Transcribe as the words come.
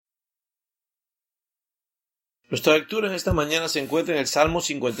Nuestra lectura en esta mañana se encuentra en el Salmo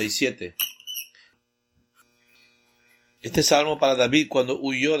 57. Este salmo para David cuando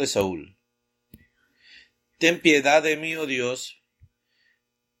huyó de Saúl. Ten piedad de mí, oh Dios,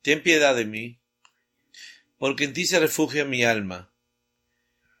 ten piedad de mí, porque en ti se refugia mi alma.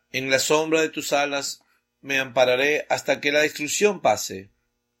 En la sombra de tus alas me ampararé hasta que la destrucción pase.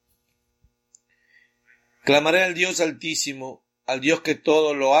 Clamaré al Dios Altísimo, al Dios que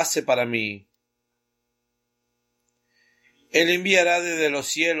todo lo hace para mí. Él enviará desde los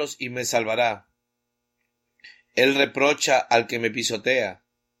cielos y me salvará. Él reprocha al que me pisotea.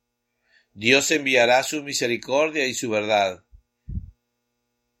 Dios enviará su misericordia y su verdad.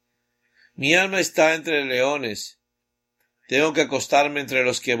 Mi alma está entre leones. Tengo que acostarme entre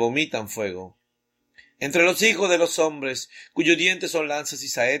los que vomitan fuego. Entre los hijos de los hombres, cuyos dientes son lanzas y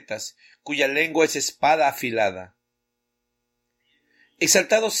saetas, cuya lengua es espada afilada.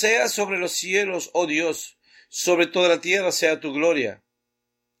 Exaltado seas sobre los cielos, oh Dios, sobre toda la tierra sea tu gloria.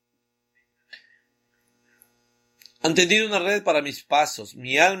 Han tendido una red para mis pasos,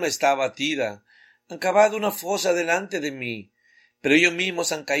 mi alma está abatida. Han cavado una fosa delante de mí, pero ellos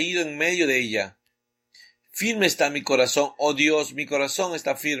mismos han caído en medio de ella. Firme está mi corazón, oh Dios, mi corazón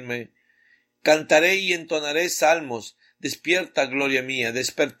está firme. Cantaré y entonaré salmos. Despierta, gloria mía,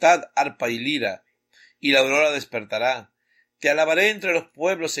 despertad, arpa y lira, y la aurora despertará. Te alabaré entre los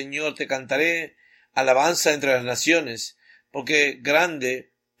pueblos, Señor, te cantaré alabanza entre las naciones, porque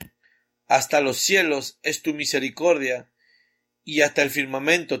grande hasta los cielos es tu misericordia, y hasta el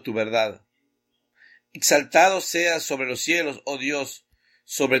firmamento tu verdad. Exaltado seas sobre los cielos, oh Dios,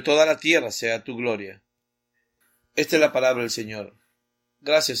 sobre toda la tierra sea tu gloria. Esta es la palabra del Señor.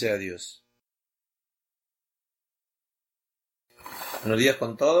 Gracias sea a Dios. Buenos días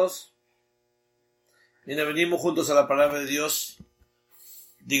con todos. Bien, venimos juntos a la palabra de Dios.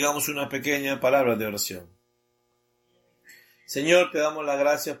 Digamos una pequeña palabra de oración. Señor, te damos las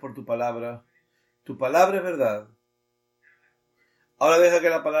gracias por tu palabra. Tu palabra es verdad. Ahora deja que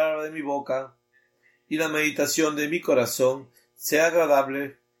la palabra de mi boca y la meditación de mi corazón sea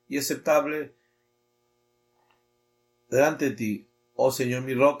agradable y aceptable delante de ti, oh Señor,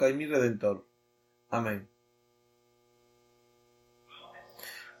 mi roca y mi redentor. Amén.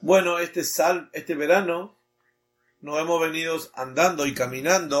 Bueno, este verano nos hemos venido andando y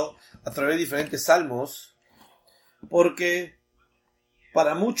caminando a través de diferentes salmos, porque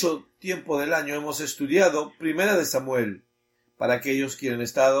para mucho tiempo del año hemos estudiado Primera de Samuel. Para aquellos que han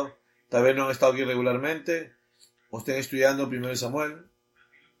estado, tal vez no han estado aquí regularmente, o estén estudiando Primera de Samuel.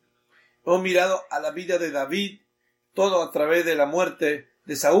 Hemos mirado a la vida de David, todo a través de la muerte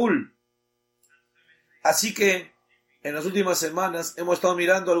de Saúl. Así que en las últimas semanas hemos estado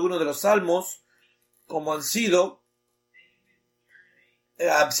mirando algunos de los salmos, como han sido.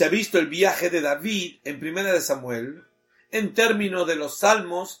 Se ha visto el viaje de David en Primera de Samuel, en términos de los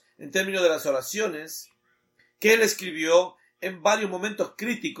salmos, en términos de las oraciones, que él escribió en varios momentos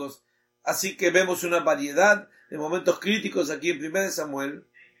críticos. Así que vemos una variedad de momentos críticos aquí en Primera de Samuel.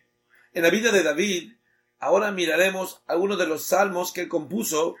 En la vida de David, ahora miraremos algunos de los salmos que él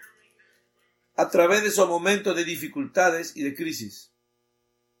compuso a través de esos momentos de dificultades y de crisis.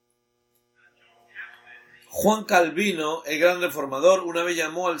 Juan Calvino, el gran reformador, una vez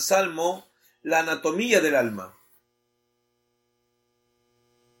llamó al salmo la anatomía del alma.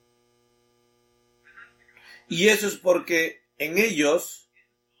 Y eso es porque en ellos,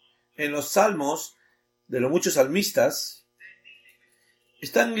 en los salmos de los muchos salmistas,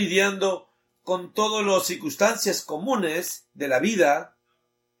 están lidiando con todas las circunstancias comunes de la vida,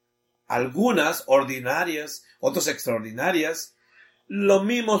 algunas ordinarias, otras extraordinarias, los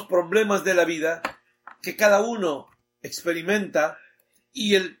mismos problemas de la vida que cada uno experimenta,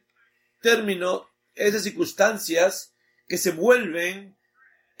 y el término es de circunstancias que se vuelven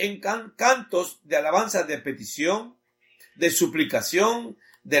en cantos de alabanza, de petición, de suplicación,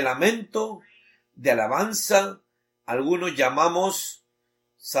 de lamento, de alabanza. Algunos llamamos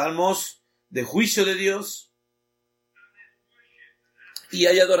salmos de juicio de Dios. Y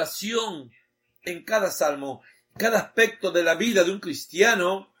hay adoración en cada salmo. Cada aspecto de la vida de un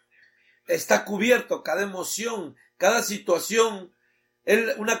cristiano está cubierto, cada emoción, cada situación,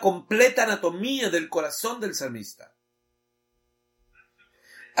 es una completa anatomía del corazón del salmista.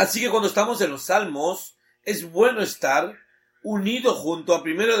 Así que cuando estamos en los salmos, es bueno estar unido junto a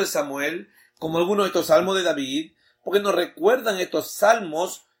Primero de Samuel, como algunos de estos salmos de David, porque nos recuerdan estos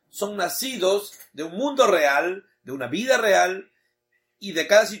salmos son nacidos de un mundo real, de una vida real, y de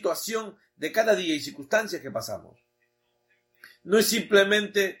cada situación, de cada día y circunstancias que pasamos. No es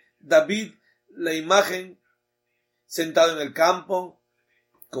simplemente David, la imagen, sentado en el campo,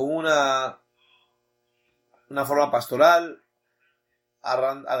 con una una forma pastoral,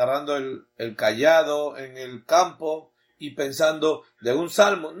 agarrando el cayado en el campo y pensando de un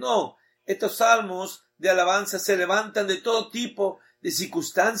salmo. No, estos salmos de alabanza se levantan de todo tipo de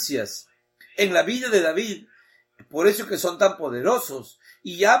circunstancias en la vida de David. Por eso que son tan poderosos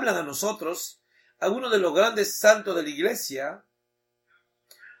y hablan a nosotros. Algunos de los grandes santos de la iglesia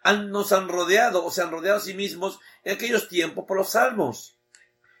nos han rodeado o se han rodeado a sí mismos en aquellos tiempos por los salmos.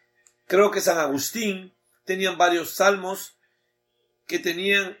 Creo que San Agustín tenía varios salmos que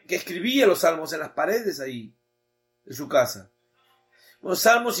escribía los salmos en las paredes ahí de su casa. El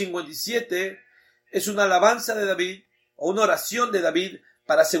Salmo 57 es una alabanza de David o una oración de David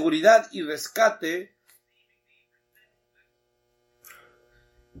para seguridad y rescate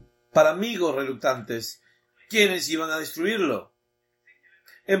para amigos reluctantes, quienes iban a destruirlo.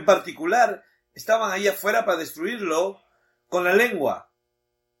 En particular, estaban ahí afuera para destruirlo con la lengua.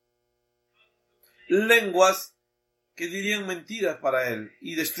 Lenguas que dirían mentiras para él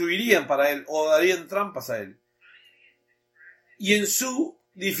y destruirían para él o darían trampas a él. Y en su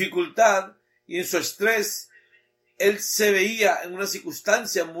dificultad y en su estrés, él se veía en una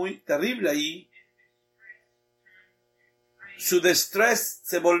circunstancia muy terrible ahí. Su destrés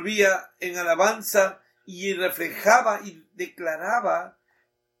se volvía en alabanza y reflejaba y declaraba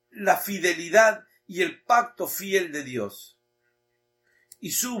la fidelidad y el pacto fiel de Dios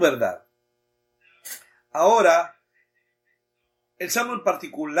y su verdad. Ahora, el salmo en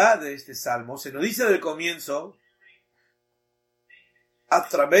particular de este salmo se nos dice desde el comienzo, a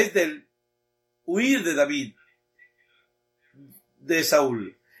través del huir de David de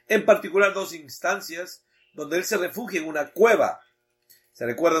Saúl. En particular, dos instancias donde él se refugia en una cueva. ¿Se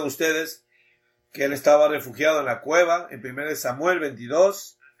recuerdan ustedes que él estaba refugiado en la cueva en 1 Samuel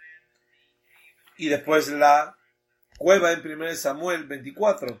 22 y después la cueva en 1 Samuel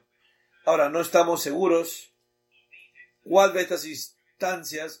 24? Ahora, no estamos seguros cuál de estas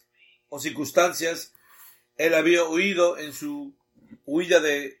instancias o circunstancias él había huido en su huida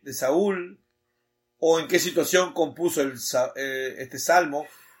de Saúl o en qué situación compuso este salmo.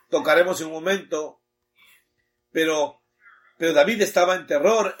 Tocaremos en un momento. Pero David estaba en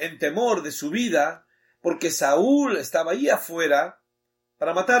terror, en temor de su vida, porque Saúl estaba ahí afuera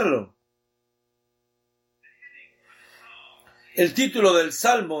para matarlo. El título del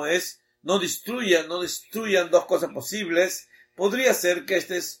salmo es no destruyan dos cosas posibles. Podría ser que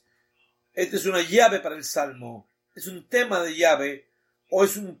este es una llave para el salmo, es un tema de llave o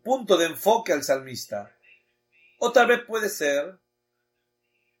es un punto de enfoque al salmista. O tal vez puede ser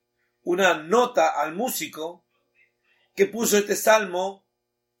una nota al músico que puso este salmo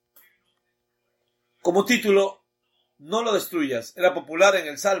como título, no lo destruyas. Era popular en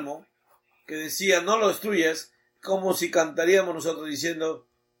el salmo que decía, no lo destruyas, como si cantaríamos nosotros diciendo,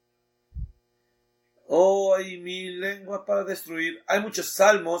 oh, hay mil lenguas para destruir. Hay muchos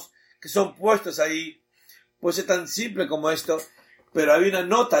salmos que son puestos ahí, puede ser tan simple como esto, pero hay una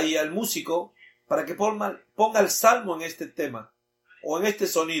nota ahí al músico para que ponga el salmo en este tema, o en este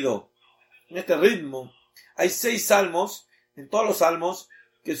sonido, en este ritmo. Hay 6 salmos, en todos los salmos,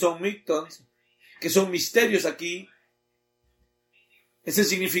 que son mictons, que son misterios aquí. Ese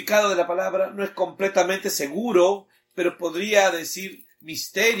significado de la palabra no es completamente seguro, pero podría decir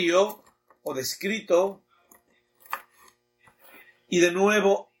misterio o descrito. Y de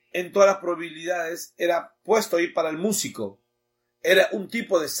nuevo, en todas las probabilidades, era puesto ahí para el músico. Era un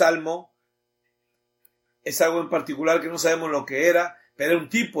tipo de salmo. Es algo en particular que no sabemos lo que era, pero era un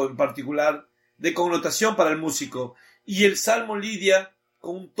tipo en particular de connotación para el músico. Y el salmo lidia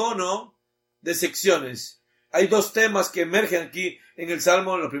con un tono de secciones. Hay 2 temas que emergen aquí en el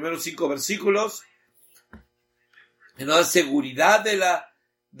salmo en los primeros 5 versículos. En la seguridad de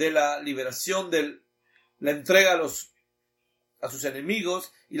la liberación, de la entrega a sus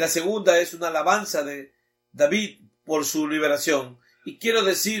enemigos. Y la segunda es una alabanza de David por su liberación. Y quiero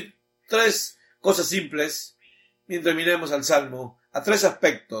decir 3 cosas simples mientras miremos al salmo, a 3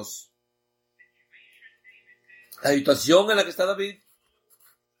 aspectos. La situación en la que está David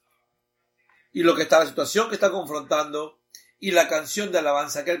y la situación que está confrontando y la canción de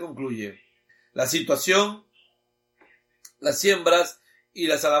alabanza que él concluye. La situación, las siembras y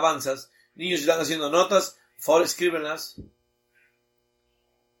las alabanzas. Niños, si están haciendo notas, por favor escríbenlas.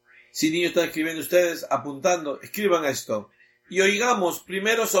 Si niños están escribiendo ustedes, apuntando, escriban esto. Y oigamos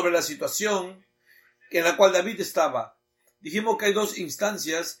primero sobre la situación en la cual David estaba. Dijimos que hay 2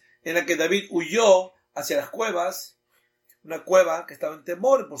 instancias en las que David huyó hacia las cuevas, una cueva que estaba en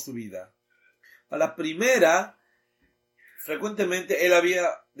temor por su vida. A la primera, frecuentemente él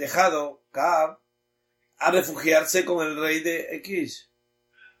había dejado a refugiarse con el rey de X.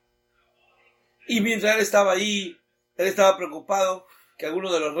 Y mientras él estaba ahí, él estaba preocupado que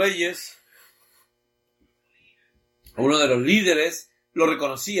algunos de los reyes, algunos de los líderes, lo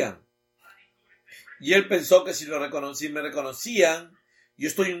reconocían. Y él pensó que si me reconocían, yo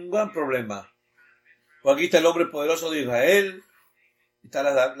estoy en un gran problema. Porque aquí está el hombre poderoso de Israel, están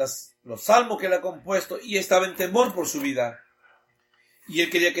los salmos que él ha compuesto, y estaba en temor por su vida. Y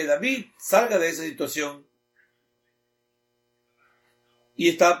él quería que David salga de esa situación. Y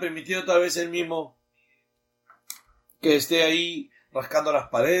estaba permitiendo tal vez él mismo que esté ahí rascando las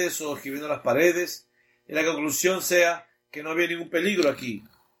paredes o escribiendo las paredes. Y la conclusión sea que no había ningún peligro aquí.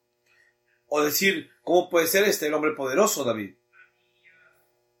 O decir, ¿cómo puede ser el hombre poderoso, David?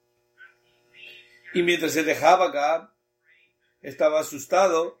 Y mientras él dejaba acá, estaba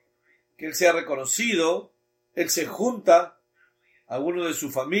asustado que él sea reconocido. Él se junta a algunos de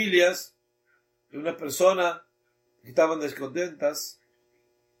sus familias, de unas personas que estaban descontentas,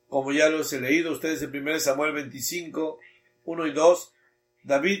 como ya los he leído ustedes en 1 Samuel 25, 1 y 2.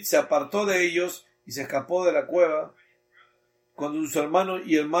 David se apartó de ellos y se escapó de la cueva. Cuando sus hermanos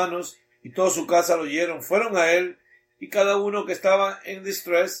y toda su casa lo oyeron, fueron a él, y cada uno que estaba en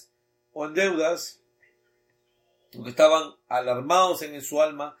distress o en deudas, o que estaban alarmados en su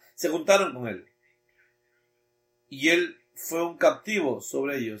alma, se juntaron con él. Y él fue un captivo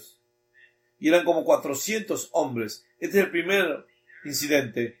sobre ellos. Y eran como 400 hombres. Este es el primer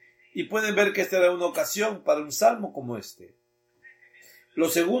incidente. Y pueden ver que esta era una ocasión para un salmo como este. Lo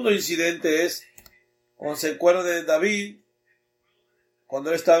segundo incidente es, cuando se acuerda de David,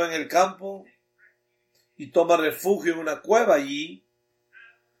 cuando él estaba en el campo y toma refugio en una cueva allí,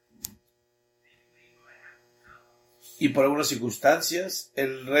 y por algunas circunstancias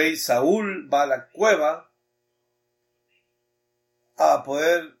el rey Saúl va a la cueva a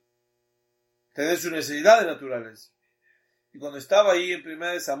poder tener sus necesidades naturales. Y cuando estaba ahí en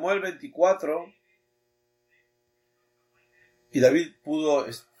 1 Samuel 24, y David pudo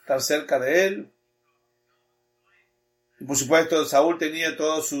estar cerca de él, y por supuesto Saúl tenía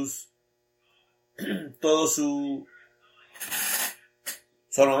todo su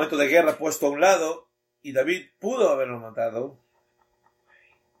armamento de guerra puesto a un lado, y David pudo haberlo matado.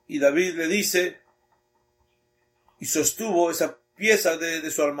 Y David le dice, y sostuvo esa pieza de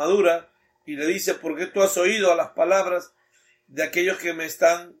su armadura, y le dice, ¿por qué tú has oído a las palabras de aquellos que me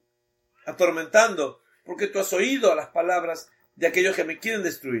están atormentando? ¿Por qué tú has oído a las palabras de aquellos que me quieren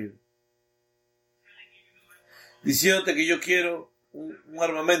destruir? Diciéndote que yo quiero un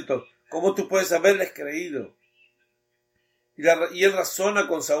armamento. ¿Cómo tú puedes haberles creído? Y él razona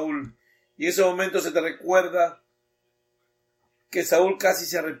con Saúl. Y en ese momento se te recuerda que Saúl casi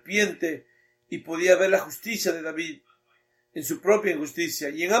se arrepiente y podía ver la justicia de David en su propia injusticia.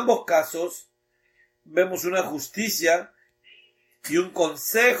 Y en ambos casos vemos una justicia y un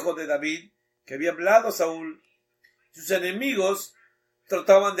consejo de David que había hablado a Saúl. Sus enemigos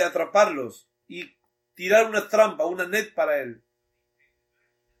trataban de atraparlos y tirar una trampa, una net para él.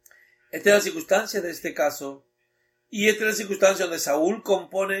 Esta es la circunstancia de este caso. Y esta es la circunstancia donde Saúl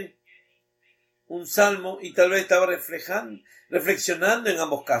compone un salmo y tal vez estaba reflexionando en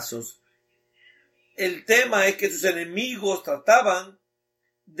ambos casos. El tema es que sus enemigos trataban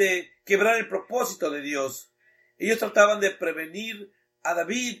de quebrar el propósito de Dios. Ellos trataban de prevenir a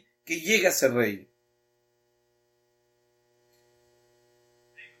David que llegue a ser rey.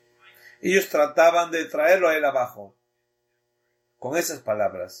 Ellos trataban de traerlo a él abajo con esas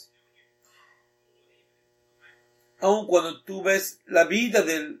palabras. Aun cuando tú ves la vida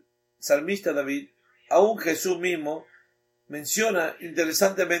del salmista David, aún Jesús mismo menciona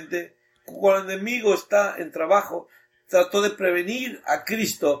interesantemente que cuando el enemigo está en trabajo, trató de prevenir a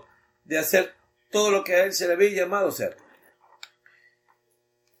Cristo de hacer todo lo que a él se le había llamado a hacer.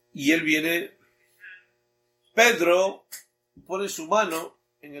 Y él viene, Pedro pone su mano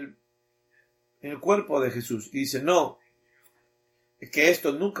en el cuerpo de Jesús y dice, no, es que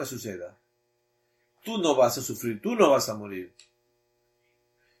esto nunca suceda. Tú no vas a sufrir, tú no vas a morir.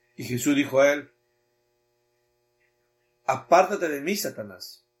 Y Jesús dijo a él, apártate de mí,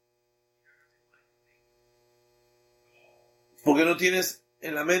 Satanás, porque no tienes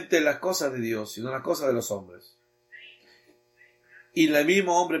en la mente las cosas de Dios, sino las cosas de los hombres. Y el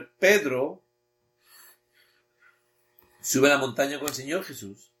mismo hombre, Pedro, sube a la montaña con el Señor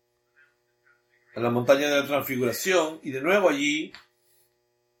Jesús, a la montaña de la transfiguración, y de nuevo allí,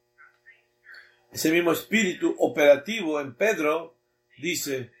 ese mismo espíritu operativo en Pedro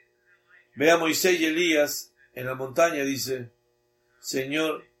dice, ve a Moisés y Elías en la montaña, dice,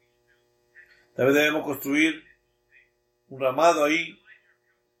 Señor, tal vez debemos construir un ramado ahí.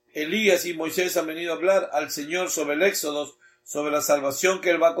 Elías y Moisés han venido a hablar al Señor sobre el éxodo, sobre la salvación que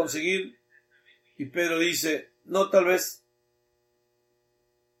él va a conseguir. Y Pedro dice, no, tal vez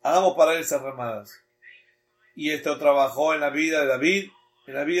hagamos para él esas ramadas. Y esto trabajó en la vida de David,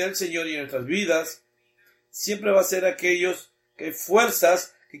 en la vida del Señor y en nuestras vidas. Siempre va a ser aquellos que hay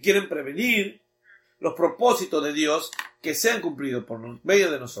fuerzas que quieren prevenir los propósitos de Dios que sean cumplidos por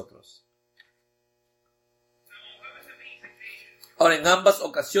medio de nosotros. Ahora, en ambas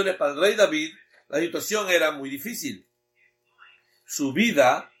ocasiones para el rey David, la situación era muy difícil. Su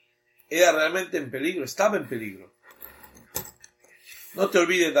vida era realmente en peligro, estaba en peligro. No te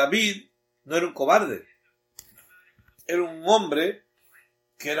olvides, David no era un cobarde. Era un hombre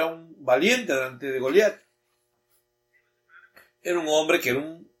que era un valiente delante de Goliat. Era un hombre que era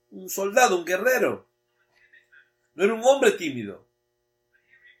un soldado, un guerrero. No era un hombre tímido.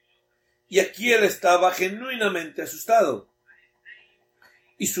 Y aquí él estaba genuinamente asustado.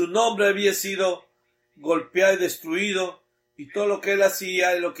 Y su nombre había sido golpeado y destruido. Y todo lo que él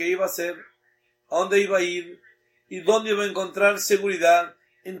hacía y lo que iba a hacer, a dónde iba a ir y dónde iba a encontrar seguridad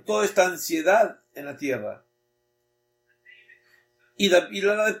en toda esta ansiedad en la tierra. Y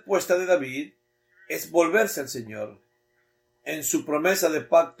la respuesta de David es volverse al Señor en su promesa de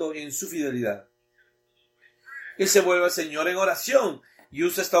pacto y en su fidelidad. Él se vuelve al Señor en oración y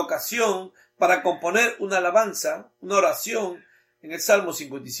usa esta ocasión para componer una alabanza, una oración en el Salmo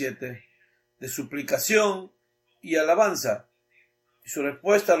 57 de suplicación y alabanza. Y su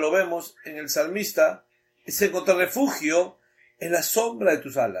respuesta, lo vemos en el salmista, es encontrar refugio en la sombra de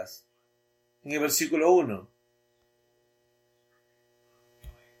tus alas. En el versículo 1.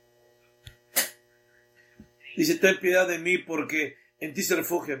 Dice, ten piedad de mí porque en ti se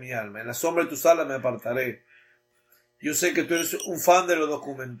refugia mi alma. En la sombra de tus alas me apartaré. Yo sé que tú eres un fan de los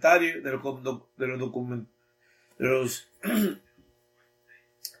documentarios,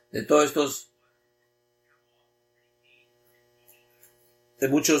 de todos estos, de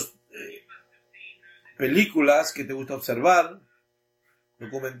muchas películas que te gusta observar,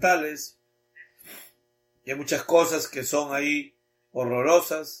 documentales, y hay muchas cosas que son ahí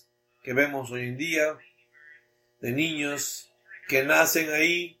horrorosas, que vemos hoy en día, de niños que nacen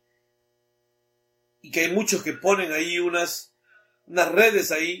ahí, y que hay muchos que ponen ahí unas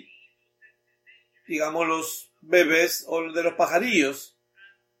redes ahí, digamos los bebés o de los pajarillos,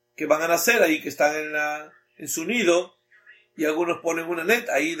 que van a nacer ahí, que están en su nido, y algunos ponen una net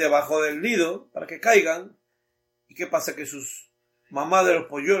ahí debajo del nido para que caigan. ¿Y qué pasa? Que sus mamás de los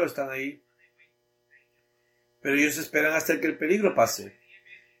polluelos están ahí. Pero ellos esperan hasta que el peligro pase.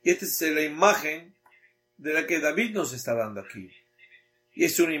 Y esta es la imagen de la que David nos está dando aquí. Y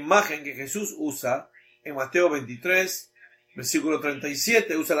es una imagen que Jesús usa en Mateo 23, versículo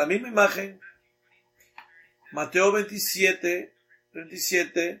 37. Usa la misma imagen. Mateo 27,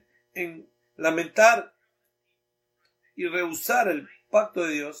 37, en lamentar y rehusar el pacto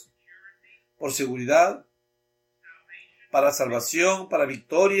de Dios por seguridad, para salvación, para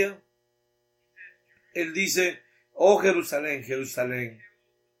victoria. Él dice, oh Jerusalén, Jerusalén,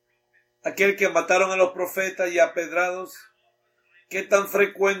 aquel que mataron a los profetas y a pedrados, qué tan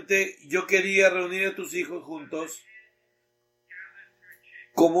frecuente yo quería reunir a tus hijos juntos,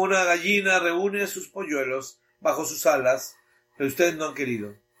 como una gallina reúne a sus polluelos bajo sus alas, pero ustedes no han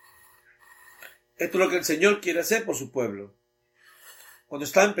querido. Esto es lo que el Señor quiere hacer por su pueblo. Cuando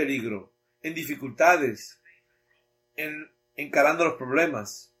está en peligro, en dificultades, encarando los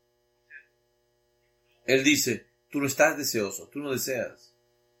problemas, Él dice, tú no estás deseoso, tú no deseas.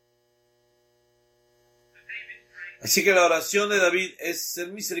 Así que la oración de David es ser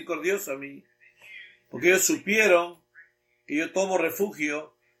misericordioso a mí, porque ellos supieron que yo tomo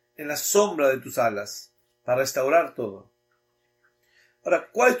refugio en la sombra de tus alas para restaurar todo.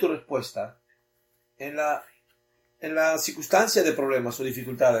 Ahora, ¿cuál es tu respuesta en la circunstancia de problemas o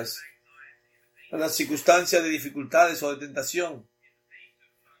dificultades? En la circunstancia de dificultades o de tentación,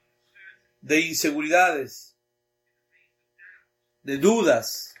 de inseguridades, de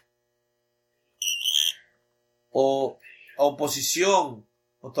dudas, o oposición,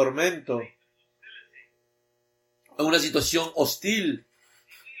 o tormento, en una situación hostil.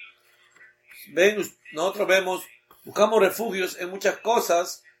 Nosotros buscamos refugios en muchas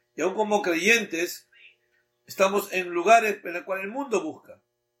cosas, y aún como creyentes, estamos en lugares en los cuales el mundo busca.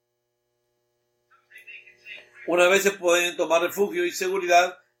 Unas veces pueden tomar refugio y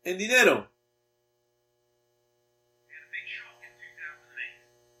seguridad en dinero.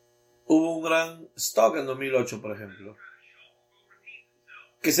 Hubo un gran stock en 2008, por ejemplo,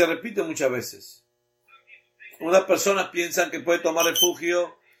 que se repite muchas veces. Unas personas piensan que puede tomar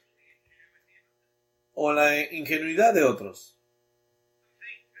refugio o la ingenuidad de otros.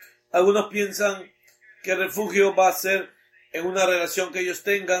 Algunos piensan que el refugio va a ser en una relación que ellos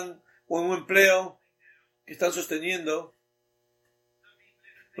tengan, o en un empleo que están sosteniendo.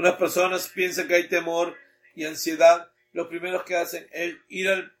 Unas personas piensan que hay temor y ansiedad. Los primeros que hacen es ir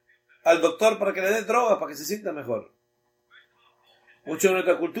al doctor para que le dé droga, para que se sienta mejor. Mucho de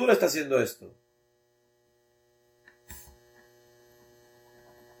nuestra cultura está haciendo esto.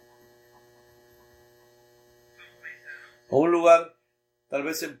 O un lugar, tal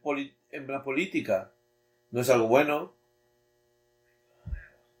vez en la política, no es algo bueno.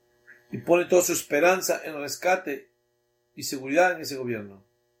 Y pone toda su esperanza en rescate y seguridad en ese gobierno.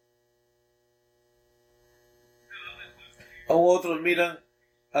 Aún otros miran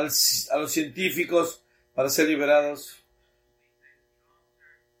a los científicos para ser liberados.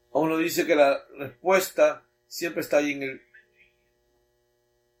 A uno dice que la respuesta siempre está ahí en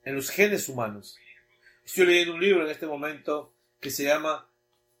los genes humanos. Estoy leyendo un libro en este momento que se llama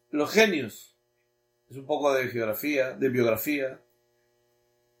Los genios. Es un poco de biografía.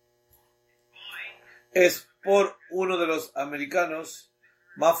 Es por uno de los americanos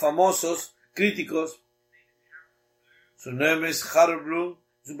más famosos, críticos. Su nombre es Harold Bloom.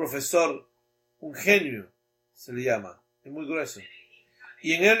 Es un profesor, un genio, se le llama. Es muy grueso.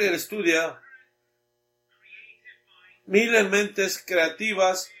 Y en él estudia miles de mentes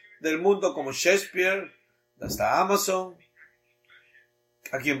creativas del mundo como Shakespeare, hasta Amazon,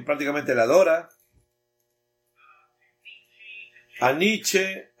 a quien prácticamente le adora, a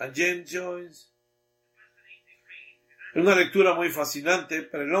Nietzsche, a James Joyce. Es una lectura muy fascinante,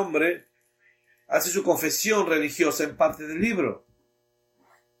 pero el hombre hace su confesión religiosa en parte del libro.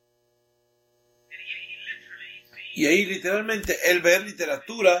 Y ahí literalmente él ve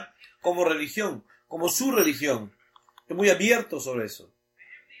literatura como religión, como su religión. Es muy abierto sobre eso.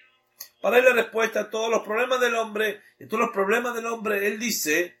 Para él la respuesta a todos los problemas del hombre, él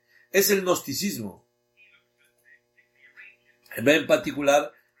dice, es el gnosticismo. Él ve en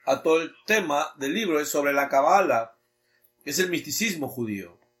particular a todo el tema del libro, es sobre la Kabbalah, que es el misticismo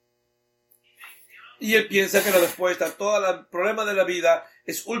judío. Y él piensa que la respuesta a todos los problemas de la vida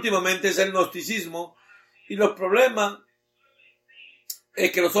es el gnosticismo. Y los problemas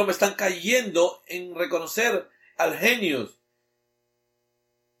es que los hombres están cayendo en reconocer al genio.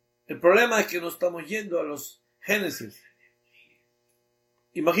 El problema es que no estamos yendo a los Génesis.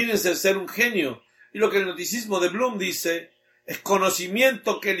 Imagínense ser un genio. Y lo que el gnosticismo de Bloom dice es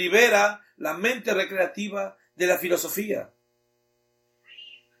conocimiento que libera la mente recreativa de la filosofía.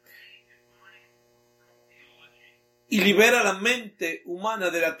 Y libera la mente humana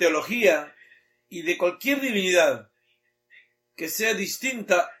de la teología y de cualquier divinidad que sea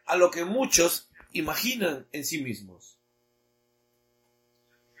distinta a lo que muchos imaginan en sí mismos.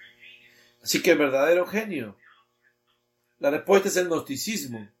 Así que el verdadero genio, la respuesta es el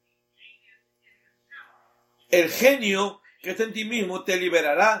gnosticismo. El genio que está en ti mismo te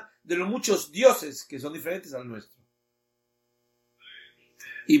liberará de los muchos dioses que son diferentes al nuestro.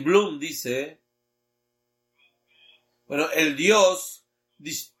 Y Bloom dice, bueno, el Dios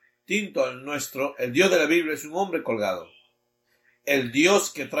distinto al nuestro, el Dios de la Biblia es un hombre colgado. El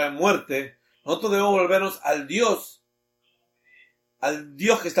Dios que trae muerte, nosotros debemos volvernos al Dios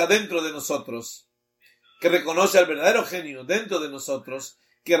que está dentro de nosotros, que reconoce al verdadero genio dentro de nosotros,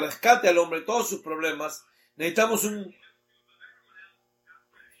 que rescate al hombre de todos sus problemas. Necesitamos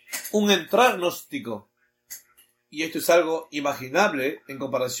un entrar gnóstico. Y esto es algo imaginable en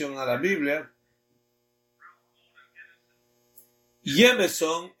comparación a la Biblia. Y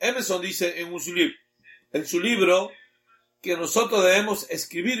Emerson dice en su libro que nosotros debemos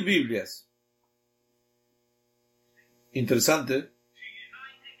escribir Biblias. Interesante.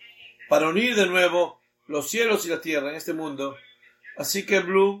 Para unir de nuevo los cielos y la tierra en este mundo. Así que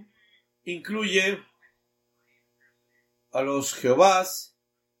Bloom incluye a los Jehovás,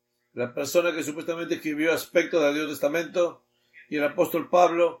 la persona que supuestamente escribió aspectos del Antiguo Testamento, y el apóstol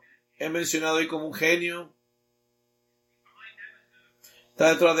Pablo es mencionado ahí como un genio. Está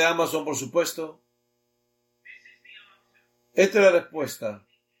detrás de Amazon, por supuesto. Esta es la respuesta.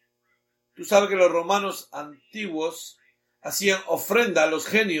 Tú sabes que los romanos antiguos hacían ofrenda a los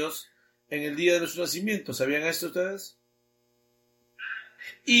genios en el día de su nacimiento. ¿Sabían esto ustedes?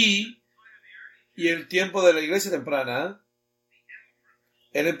 Y el tiempo de la iglesia temprana,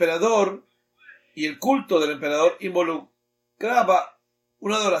 el emperador y el culto del emperador involucraba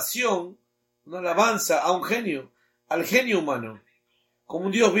una adoración, una alabanza a un genio, al genio humano, como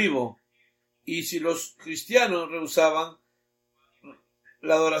un Dios vivo. Y si los cristianos rehusaban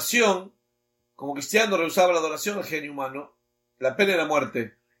la adoración, como cristianos rehusaban la adoración al genio humano, la pena era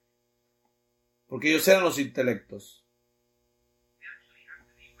muerte, porque ellos eran los intelectos.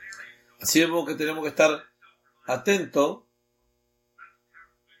 Así vemos que tenemos que estar atentos.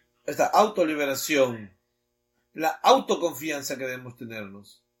 esta autoliberación, la autoconfianza que debemos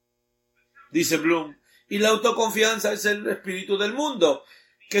tenernos. Dice Bloom, y la autoconfianza es el espíritu del mundo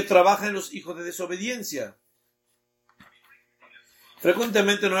que trabaja en los hijos de desobediencia.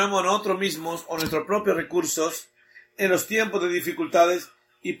 Frecuentemente nos vemos a nosotros mismos o nuestros propios recursos en los tiempos de dificultades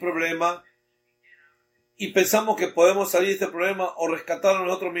y problemas y pensamos que podemos salir de este problema o rescatarlo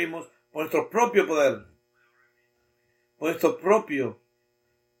nosotros mismos por nuestro propio poder, por nuestro propio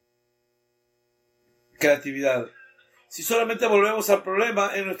creatividad. Si solamente volvemos al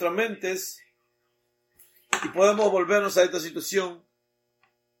problema en nuestras mentes y podemos volvernos a esta situación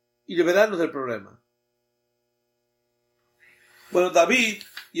y liberarnos del problema. Bueno, David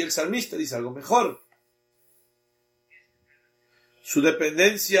y el salmista dice algo mejor. Su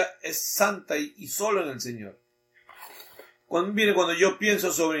dependencia es santa y solo en el Señor. Cuando yo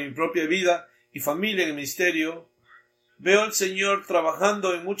pienso sobre mi propia vida y familia en el ministerio, veo al Señor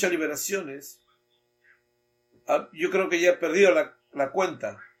trabajando en muchas liberaciones. Yo creo que ya he perdido la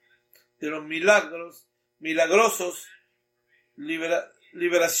cuenta de los milagrosos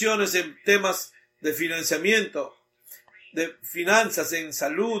liberaciones en temas de financiamiento, de finanzas, en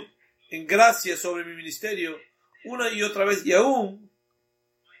salud, en gracia sobre mi ministerio, una y otra vez, y aún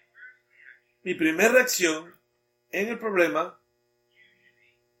mi primera reacción en el problema,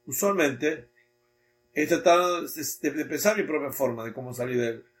 usualmente, es tratar de pensar mi propia forma de cómo salir de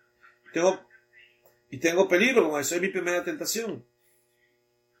él. Tengo peligro con eso, es mi primera tentación.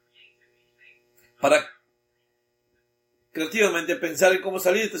 Para creativamente pensar en cómo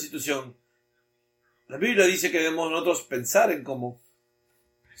salir de esta situación. La Biblia dice que debemos nosotros pensar en cómo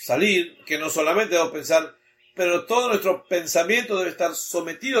salir, que no solamente debemos pensar, pero todo nuestro pensamiento debe estar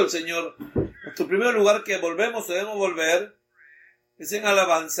sometido al Señor. Nuestro primer lugar que debemos volver es en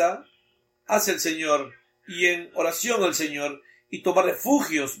alabanza hacia el Señor y en oración al Señor y tomar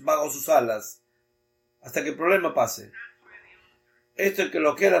refugios bajo sus alas hasta que el problema pase. Esto es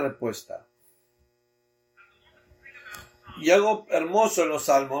lo que es la respuesta. Y algo hermoso en los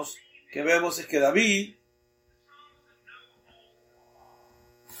salmos que vemos es que David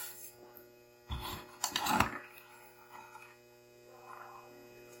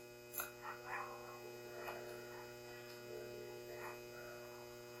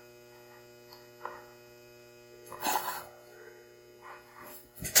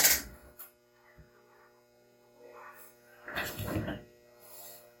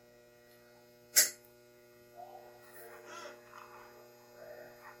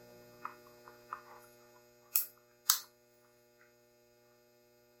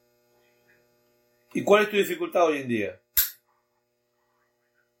 ¿Y cuál es tu dificultad hoy en día?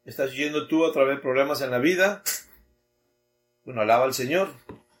 ¿Estás yendo tú a través de problemas en la vida? Bueno, alaba al Señor.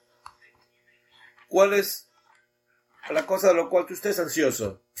 ¿Cuál es la cosa de lo cual tú estés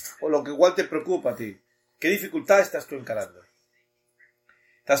ansioso? ¿O lo que igual te preocupa a ti? ¿Qué dificultad estás tú encarando?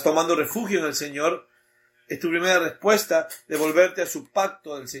 ¿Estás tomando refugio en el Señor? Es tu primera respuesta de volverte a su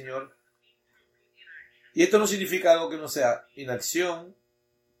pacto del Señor. Y esto no significa algo que no sea inacción.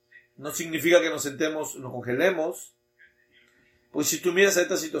 No significa que nos sentemos, nos congelemos. Pues si tú miras a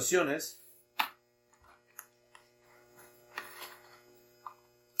estas situaciones,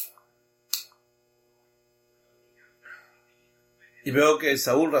 y veo que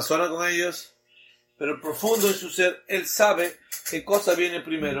Saúl razona con ellos, pero profundo en su ser, él sabe qué cosa viene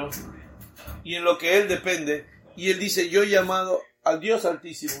primero y en lo que él depende. Y él dice, yo he llamado al Dios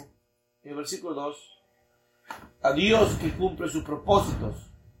Altísimo, en el versículo 2, a Dios que cumple sus propósitos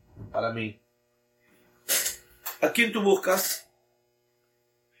para mí. ¿A quién tú buscas?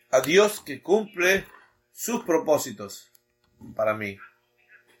 A Dios que cumple sus propósitos para mí.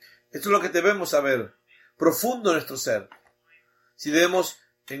 Esto es lo que debemos saber, profundo en nuestro ser. Si debemos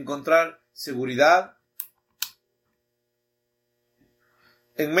encontrar seguridad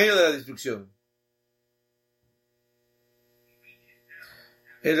en medio de la destrucción.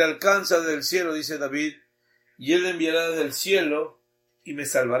 Él alcanza desde el cielo, dice David, y Él enviará desde el cielo y me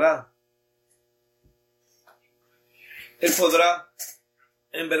salvará. Él podrá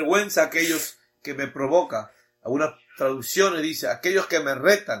en vergüenza a aquellos que me provocan. Algunas traducciones dice, aquellos que me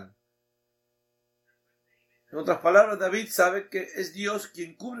retan. En otras palabras, David sabe que es Dios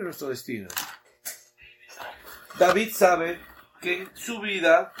quien cubre nuestro destino. David sabe que en su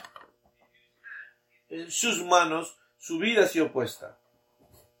vida, en sus manos, su vida ha sido puesta.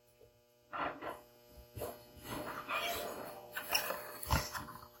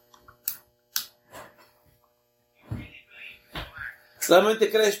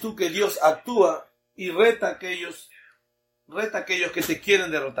 ¿Realmente crees tú que Dios actúa y reta a aquellos que te quieren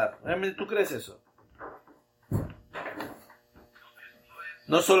derrotar? ¿Realmente tú crees eso?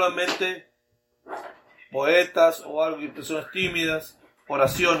 No solamente poetas o algo, personas tímidas,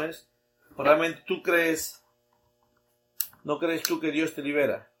 oraciones. Realmente no crees tú que Dios te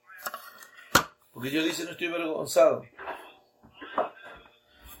libera. Porque Dios dice, no estoy avergonzado.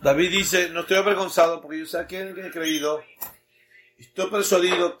 David dice, no estoy avergonzado porque yo sé a quién he creído. Estoy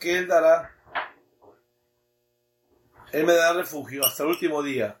persuadido que Él me dará refugio hasta el último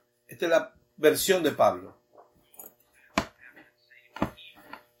día. Esta es la versión de Pablo.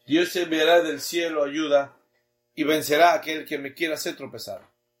 Dios enviará del cielo ayuda y vencerá a aquel que me quiera hacer tropezar.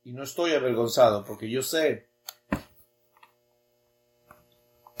 Y no estoy avergonzado porque yo sé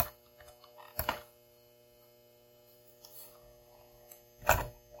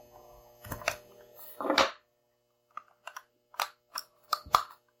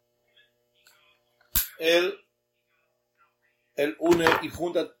Él une y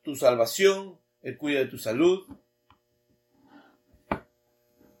junta tu salvación, Él cuida de tu salud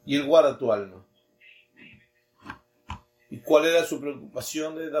y Él guarda tu alma. ¿Y cuál era su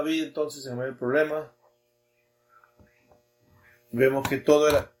preocupación de David entonces en el problema? Vemos que todo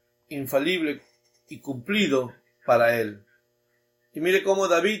era infalible y cumplido para él. Y mire cómo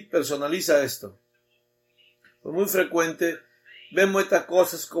David personaliza esto. Pues muy frecuente vemos estas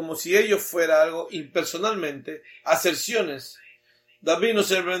cosas como si ello fuera algo impersonalmente, aserciones. David no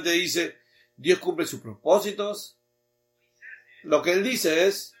simplemente dice, Dios cumple sus propósitos. Lo que él dice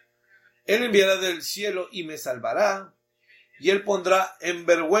es, Él enviará del cielo y me salvará. Y Él pondrá en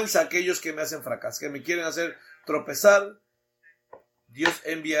vergüenza a aquellos que me hacen fracasar, que me quieren hacer tropezar. Dios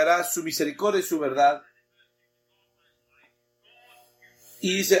enviará su misericordia y su verdad.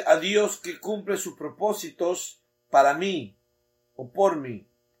 Y dice a Dios que cumple sus propósitos para mí o por mí.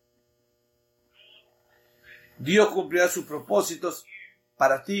 Dios cumplirá sus propósitos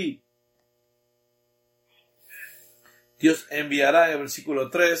para ti. Dios enviará en el versículo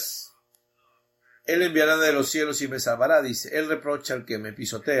 3. Él enviará de los cielos y me salvará, dice. Él reprocha al que me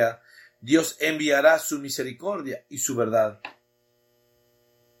pisotea. Dios enviará su misericordia y su verdad.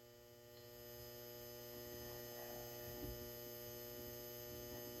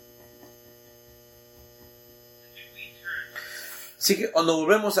 Así que cuando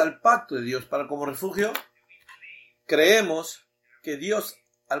volvemos al pacto de Dios para como refugio, creemos que Dios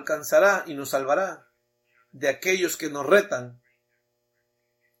alcanzará y nos salvará de aquellos que nos retan.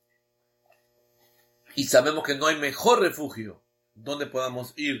 Y sabemos que no hay mejor refugio donde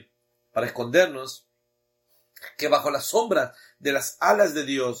podamos ir para escondernos que bajo la sombra de las alas de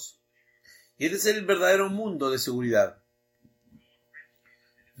Dios. Y este es el verdadero mundo de seguridad.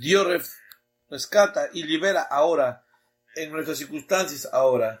 Dios rescata y libera ahora, en nuestras circunstancias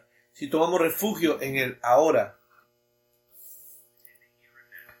ahora, si tomamos refugio en el ahora.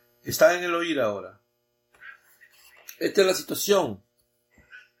 Está en el oír ahora. Esta es la situación.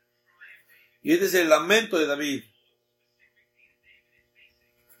 Y este es el lamento de David.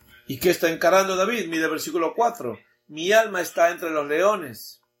 ¿Y qué está encarando David? Mira el versículo 4. Mi alma está entre los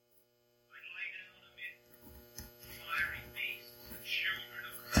leones.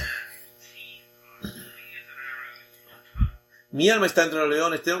 Mi alma está entre los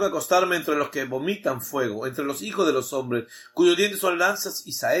leones. Tengo que acostarme entre los que vomitan fuego, entre los hijos de los hombres, cuyos dientes son lanzas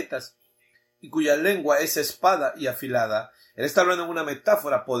y saetas, y cuya lengua es espada y afilada. Él está hablando en una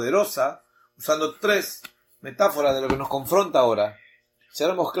metáfora poderosa, usando 3 metáforas de lo que nos confronta ahora.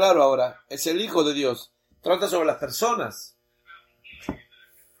 Seamos claros ahora, es el Hijo de Dios. Trata sobre las personas,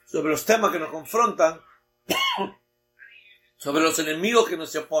 sobre los temas que nos confrontan, sobre los enemigos que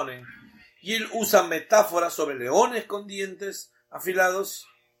nos se oponen. Y él usa metáforas sobre leones con dientes afilados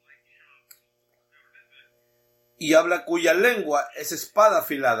y habla cuya lengua es espada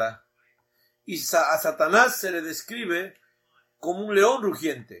afilada. Y a Satanás se le describe como un león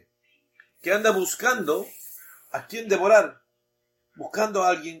rugiente que anda buscando a quien devorar, buscando a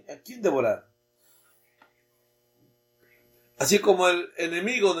alguien a quien devorar. Así como el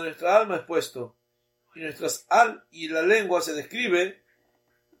enemigo de nuestra alma es puesto y la lengua se describe,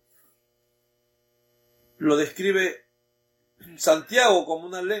 lo describe Santiago como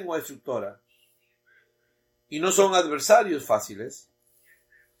una lengua destructora. Y no son adversarios fáciles.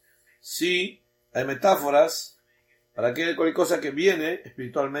 Sí, hay metáforas para cualquier cosa que viene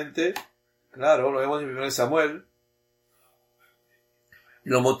espiritualmente. Claro, lo vemos en 1 Samuel.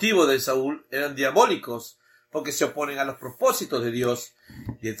 Los motivos de Saúl eran diabólicos porque se oponen a los propósitos de Dios.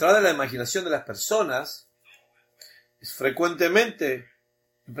 Y detrás de la imaginación de las personas es frecuentemente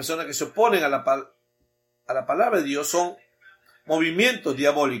personas que se oponen a la palabra de Dios, son movimientos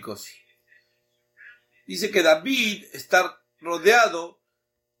diabólicos. Dice que David está rodeado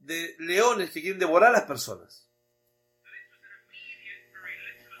de leones que quieren devorar a las personas.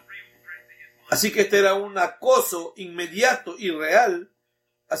 Así que este era un acoso inmediato y real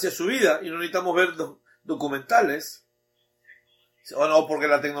hacia su vida, y no necesitamos ver documentales, o no porque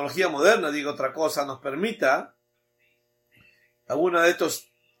la tecnología moderna, digo otra cosa, nos permita algunos de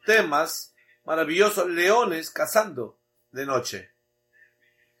estos temas maravillosos. Leones cazando de noche.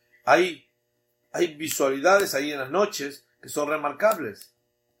 Hay visualidades ahí en las noches que son remarcables.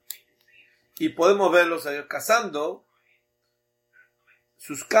 Y podemos verlos ahí cazando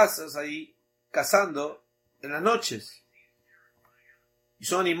sus casas ahí, cazando en las noches. Y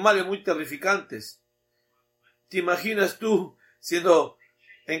son animales muy terrificantes. ¿Te imaginas tú siendo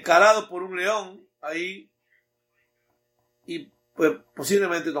encarado por un león ahí y pues,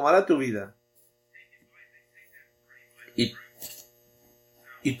 posiblemente tomará tu vida?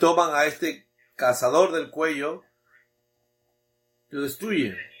 Y toman a este cazador del cuello y lo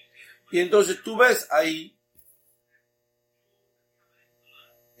destruyen. Y entonces tú ves ahí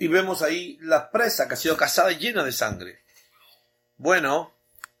y vemos ahí la presa que ha sido cazada y llena de sangre. Bueno,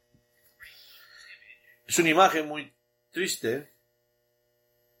 es una imagen muy triste.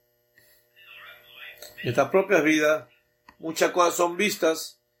 En nuestras propias vidas, muchas cosas son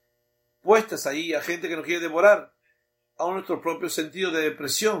vistas, puestas ahí a gente que nos quiere devorar, a nuestro propio sentido de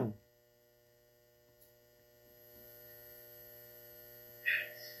depresión.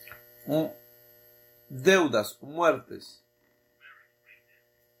 Deudas, muertes,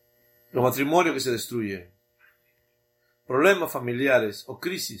 los matrimonios que se destruyen, problemas familiares o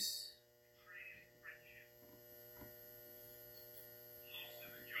crisis,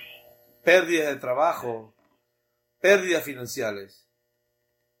 pérdidas de trabajo, pérdidas financieras,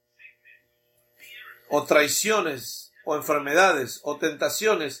 o traiciones, o enfermedades, o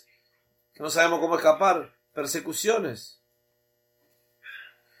tentaciones que no sabemos cómo escapar, persecuciones,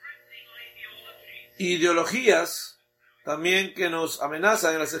 ideologías también que nos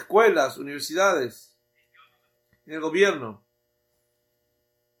amenazan en las escuelas, universidades, en el gobierno,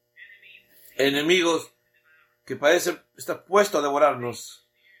 enemigos que parecen estar puestos a devorarnos.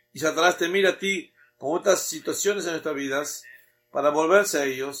 Y Satanás te mira a ti con otras situaciones en nuestras vidas para volverse a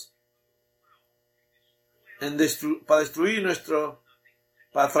ellos, para destruir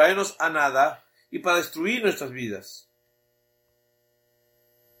para traernos a nada y para destruir nuestras vidas.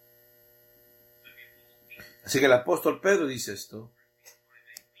 Así que el apóstol Pedro dice esto.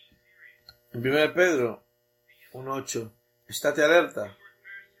 En 1 Pedro 1:8, estate alerta.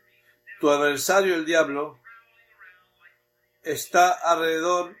 Tu adversario, el diablo, está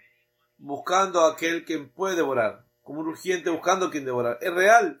alrededor buscando a aquel que puede devorar, como un rugiente buscando a quien devorar. Es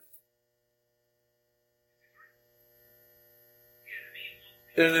real.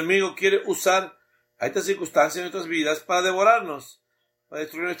 El enemigo quiere usar a estas circunstancias en nuestras vidas para devorarnos, para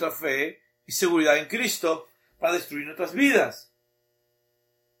destruir nuestra fe y seguridad en Cristo, para destruir nuestras vidas.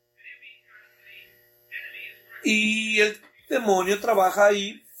 Y el demonio trabaja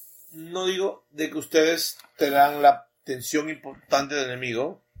ahí. No digo de que ustedes tendrán la atención importante del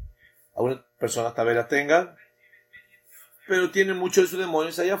enemigo. Algunas personas tal vez la tengan, pero tienen muchos de sus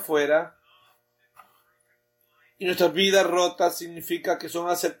demonios allá afuera. Y nuestras vidas rotas significa que son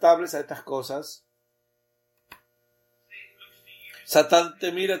aceptables a estas cosas. Satán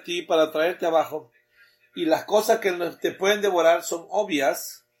te mira a ti para traerte abajo. Y las cosas que te pueden devorar son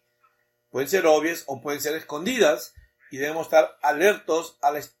obvias. Pueden ser obvias o pueden ser escondidas. Y debemos estar alertos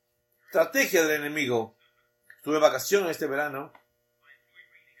a la estrategia del enemigo. Tuve vacaciones este verano.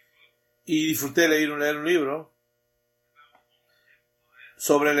 Y disfruté de leer un libro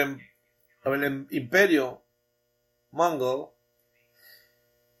sobre el imperio mongol.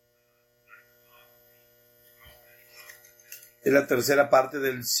 En la tercera parte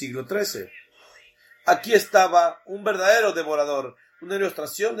del siglo XIII. Aquí estaba un verdadero devorador, una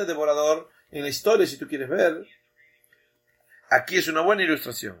ilustración de devorador en la historia, si tú quieres ver. Aquí es una buena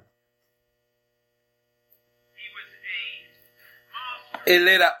ilustración. Él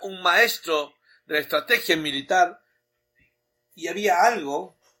era un maestro de la estrategia militar y había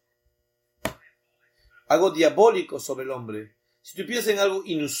algo diabólico sobre el hombre. Si tú piensas en algo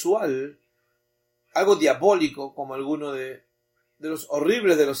inusual, algo diabólico como alguno de los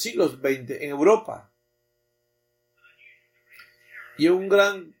horribles de los siglos XX en Europa, y un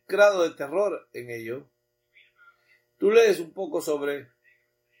gran grado de terror en ello, tú lees un poco sobre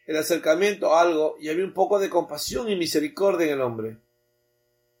el acercamiento a algo y había un poco de compasión y misericordia en el hombre.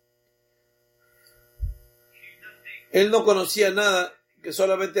 Él no conocía nada que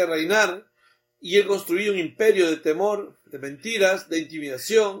solamente reinar, y él construía un imperio de temor, de mentiras, de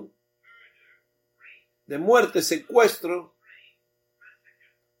intimidación, de muerte, secuestro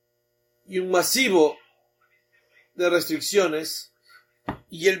y un masivo de restricciones.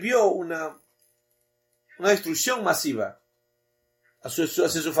 Y él vio una una destrucción masiva hacia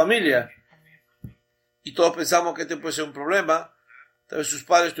su familia. Y todos pensamos que este puede ser un problema. Tal vez sus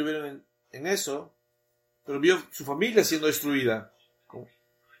padres estuvieron en eso, pero vio su familia siendo destruida.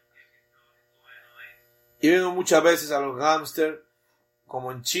 Y vemos muchas veces a los gángsters,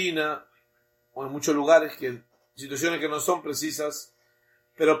 como en China o en muchos lugares, situaciones que no son precisas,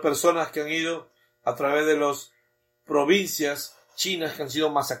 pero personas que han ido a través de las provincias chinas que han sido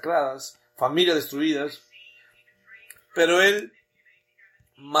masacradas, familias destruidas, pero él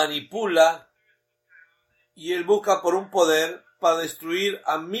manipula y él busca por un poder para destruir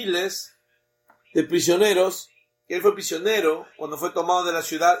a miles de prisioneros. Él fue prisionero cuando fue tomado de la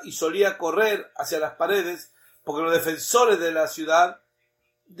ciudad y solía correr hacia las paredes porque los defensores de la ciudad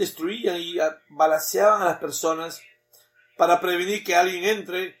destruían y balaceaban a las personas para prevenir que alguien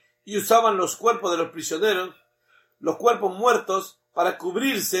entre, y usaban los cuerpos de los prisioneros, los cuerpos muertos, para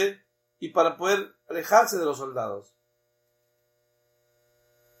cubrirse y para poder alejarse de los soldados.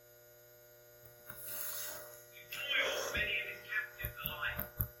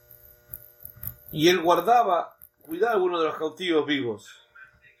 Y él cuidaba a algunos de los cautivos vivos.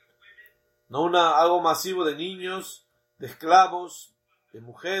 No algo masivo de niños, de esclavos, de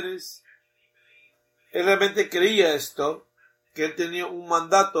mujeres. Él realmente creía esto, que él tenía un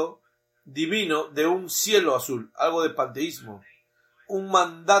mandato divino de un cielo azul, algo de panteísmo. Un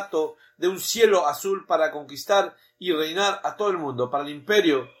mandato de un cielo azul para conquistar y reinar a todo el mundo, para el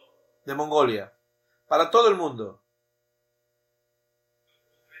imperio de Mongolia, para todo el mundo.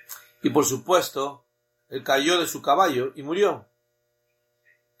 Y por supuesto, él cayó de su caballo y murió.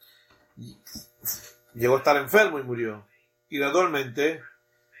 Llegó a estar enfermo y murió. Y gradualmente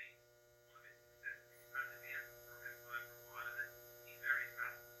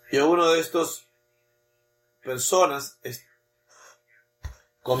y uno de estos personas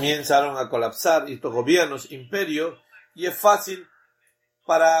comenzaron a colapsar, y estos gobiernos, imperios, y es fácil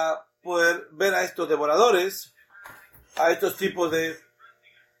para poder ver a estos devoradores, a estos tipos de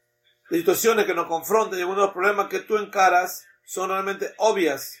situaciones que nos confrontan, y algunos de los problemas que tú encaras son realmente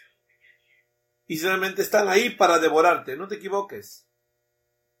obvias y realmente están ahí para devorarte. No te equivoques.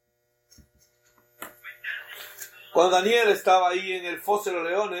 Cuando Daniel estaba ahí en el foso de los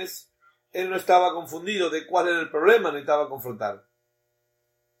leones, él no estaba confundido de cuál era el problema que necesitaba confrontar.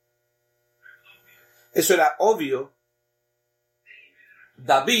 Eso era obvio.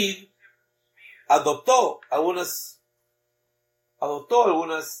 David adoptó algunas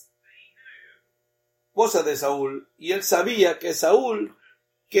cosas de Saúl, y él sabía que Saúl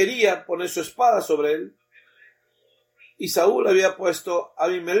quería poner su espada sobre él, y Saúl había puesto a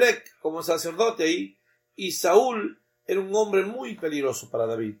Abimelech como sacerdote ahí, y Saúl era un hombre muy peligroso para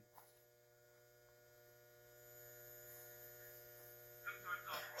David.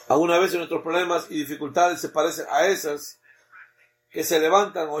 Algunas veces nuestros problemas y dificultades se parecen a esas que se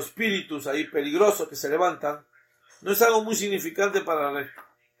levantan, o espíritus ahí peligrosos que se levantan. No es algo muy significante para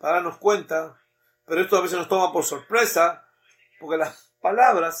darnos cuenta, pero esto a veces nos toma por sorpresa, porque las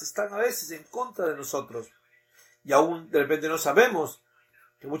palabras están a veces en contra de nosotros, y aún de repente no sabemos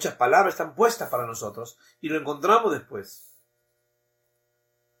que muchas palabras están puestas para nosotros, y lo encontramos después.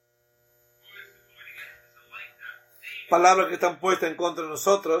 Palabras que están puestas en contra de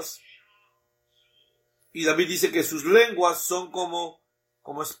nosotros, y David dice que sus lenguas son como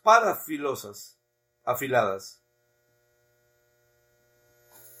espadas filosas, afiladas.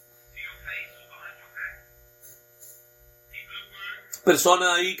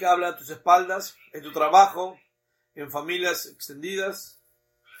 Persona ahí que habla a tus espaldas, en tu trabajo, en familias extendidas,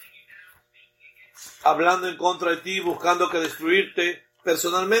 hablando en contra de ti, buscando que destruirte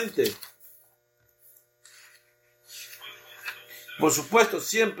personalmente. Por supuesto,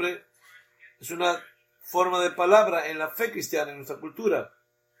 siempre es una forma de palabra en la fe cristiana, en nuestra cultura.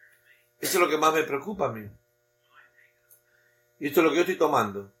 Eso es lo que más me preocupa a mí. Y esto es lo que yo estoy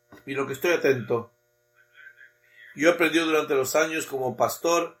tomando, y lo que estoy atento. Yo he aprendido durante los años como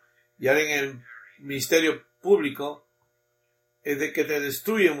pastor y ahora en el ministerio público, es de que te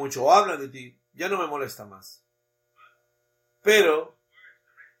destruyen mucho o hablan de ti, ya no me molesta más. Pero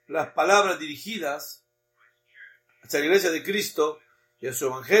las palabras dirigidas hacia la iglesia de Cristo y a su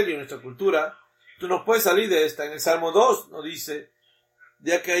evangelio, en nuestra cultura, tú no puedes salir de esta. En el Salmo 2 nos dice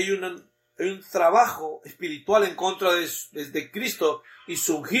ya que hay un trabajo espiritual en contra de Cristo y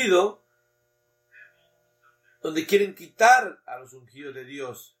su ungido, donde quieren quitar a los ungidos de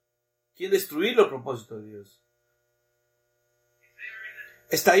Dios, quieren destruir los propósitos de Dios.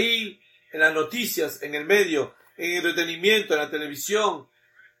 Está ahí en las noticias, en el medio, en el entretenimiento, en la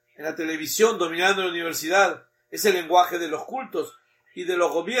televisión dominando la universidad. Es el lenguaje de los cultos y de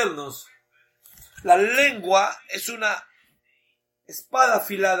los gobiernos. La lengua es una espada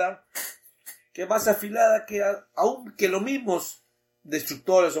afilada, que es más afilada que aún que los mismos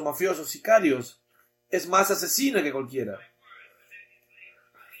destructores o mafiosos sicarios. Es más asesina que cualquiera.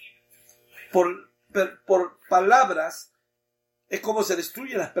 Por palabras es como se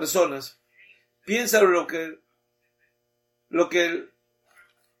destruyen las personas. Piensa lo que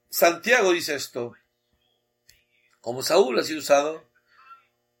Santiago dice esto. Como Saúl ha sido usado.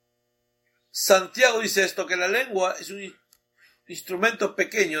 Santiago dice esto, que la lengua es un instrumento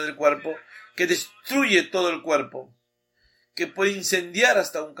pequeño del cuerpo que destruye todo el cuerpo, que puede incendiar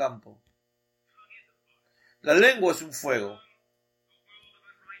hasta un campo. La lengua es un fuego.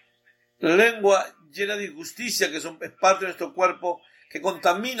 La lengua llena de injusticia, que es parte de nuestro cuerpo, que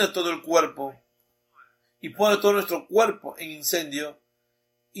contamina todo el cuerpo y pone todo nuestro cuerpo en incendio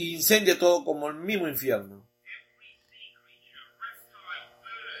y incendia todo como el mismo infierno.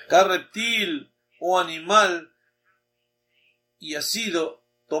 Cada reptil o animal y ha sido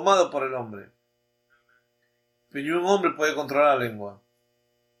tomado por el hombre. Pero ni un hombre puede controlar la lengua.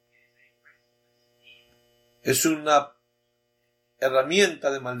 Es una herramienta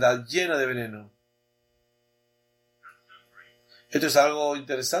de maldad llena de veneno. Esto es algo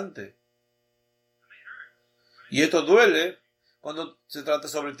interesante. Y esto duele cuando se trata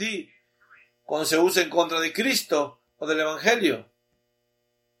sobre ti, cuando se usa en contra de Cristo o del Evangelio.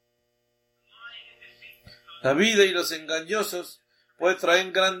 La vida y los engañosos pueden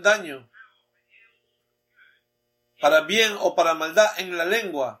traer gran daño, para bien o para maldad, en la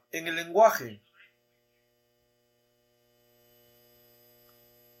lengua, en el lenguaje.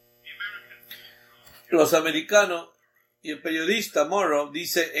 Los americanos y el periodista Morrow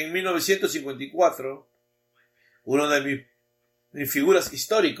dice en 1954, uno de mis figuras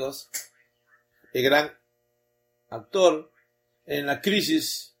históricos, el gran actor en la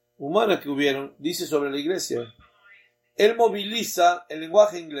crisis humana que hubieron, dice sobre la iglesia: él moviliza el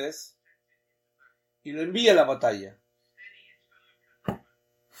lenguaje inglés y lo envía a la batalla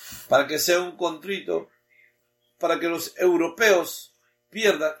para que sea un contrito, para que los europeos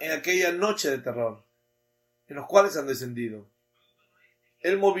pierdan en aquella noche de terror en los cuales han descendido.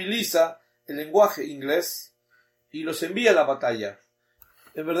 Él moviliza el lenguaje inglés y los envía a la batalla.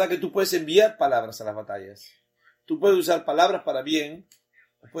 Es verdad que tú puedes enviar palabras a las batallas. Tú puedes usar palabras para bien,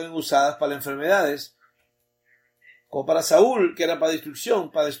 o pueden usadas para enfermedades, como para Saúl, que era para destrucción,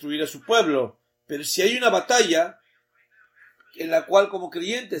 para destruir a su pueblo. Pero si hay una batalla en la cual como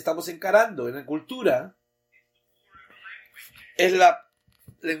creyentes estamos encarando en la cultura, es la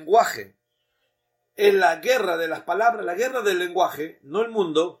lenguaje. Es la guerra de las palabras, la guerra del lenguaje, no el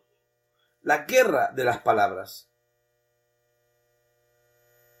mundo, la guerra de las palabras.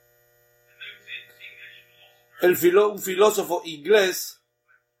 Un filósofo inglés,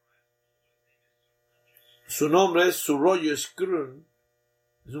 su nombre es Sir Roger Scruton,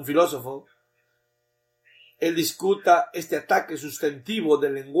 es un filósofo. Él discuta este ataque sustantivo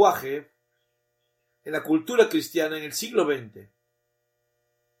del lenguaje en la cultura cristiana en el siglo XX.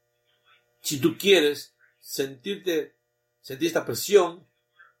 Si tú quieres sentir esta presión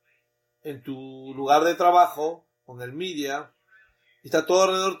en tu lugar de trabajo, con el media, está todo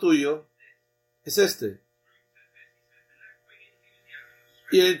alrededor tuyo, es este.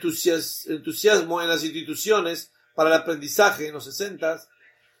 Y el entusiasmo en las instituciones para el aprendizaje en los 60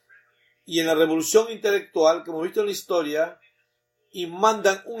 y en la revolución intelectual que hemos visto en la historia, y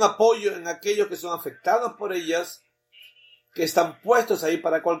mandan un apoyo en aquellos que son afectados por ellas, que están puestos ahí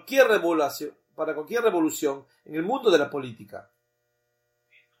para cualquier revolución en el mundo de la política.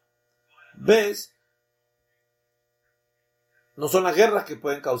 ¿Ves? No son las guerras que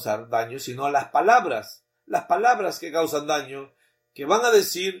pueden causar daño, sino las palabras que causan daño, que van a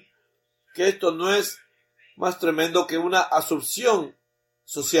decir que esto no es más tremendo que una absorción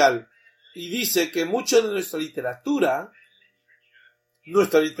social. Y dice que mucho de nuestra literatura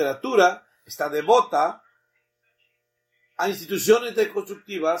está devota a instituciones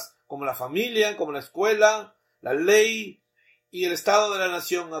deconstructivas como la familia, como la escuela, la ley y el Estado de la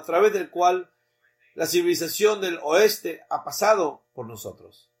nación, a través del cual la civilización del oeste ha pasado por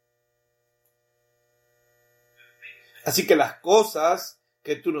nosotros. Así que las cosas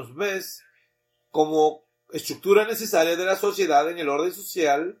que tú nos ves como estructura necesaria de la sociedad en el orden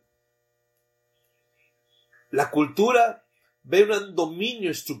social, la cultura ve un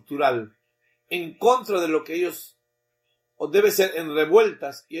dominio estructural en contra de lo que ellos, o debe ser en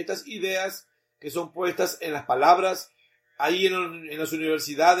revueltas, y estas ideas que son puestas en las palabras, ahí en las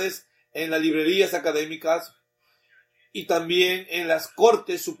universidades, en las librerías académicas, y también en las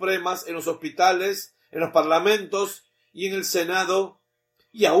cortes supremas, en los hospitales, en los parlamentos y en el Senado,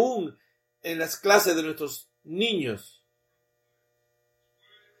 y aún en las clases de nuestros niños.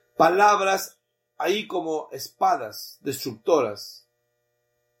 Palabras ahí como espadas destructoras.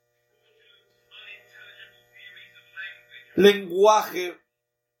 Lenguaje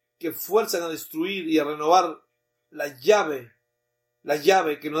que fuerzan a destruir y a renovar la llave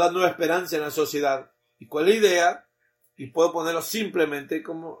que nos da nueva esperanza en la sociedad. ¿Y cuál es la idea? Y puedo ponerlo simplemente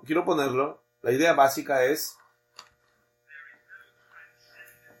como quiero ponerlo. La idea básica es: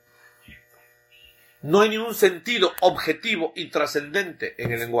 no hay ningún sentido objetivo y trascendente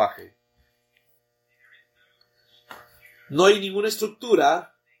en el lenguaje. No hay ninguna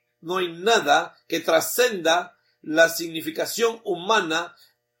estructura, no hay nada que trascenda la significación humana.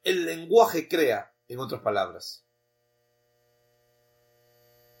 El lenguaje crea, en otras palabras.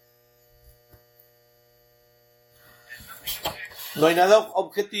 No hay nada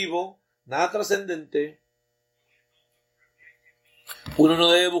objetivo, nada trascendente. Uno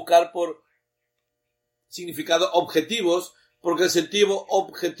no debe buscar por significados objetivos, porque el sentido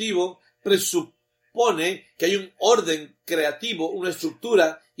objetivo presupone que hay un orden creativo, una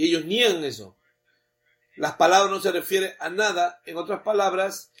estructura, y ellos niegan eso. Las palabras no se refieren a nada, en otras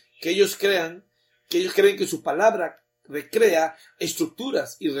palabras, que ellos creen que su palabra recrea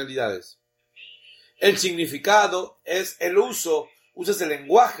estructuras y realidades. El significado es el usas el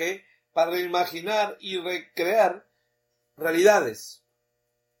lenguaje para reimaginar y recrear realidades.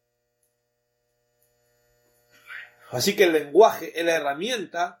 Así que el lenguaje es la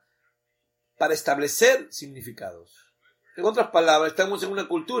herramienta para establecer significados. En otras palabras, estamos en una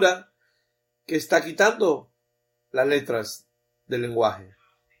cultura que está quitando las letras del lenguaje,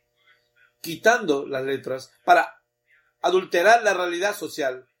 quitando las letras para adulterar la realidad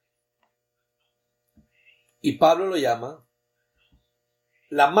social. Y Pablo lo llama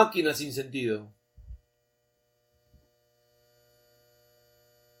la máquina sin sentido.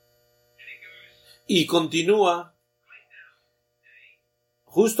 Y continúa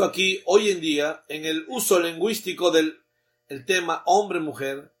justo aquí, hoy en día, en el uso lingüístico del el tema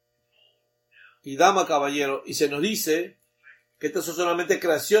hombre-mujer y dama-caballero, y se nos dice que estas son solamente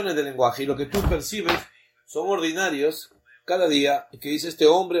creaciones del lenguaje, y lo que tú percibes son ordinarios cada día, que dice este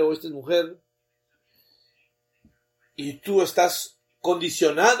hombre o esta mujer, y tú estás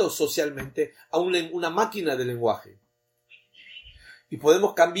condicionado socialmente a una máquina de lenguaje. Y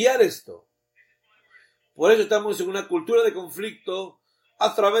podemos cambiar esto. Por eso estamos en una cultura de conflicto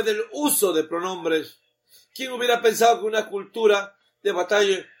a través del uso de pronombres. ¿Quién hubiera pensado que una cultura de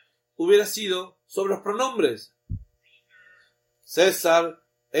batalla hubiera sido sobre los pronombres? César,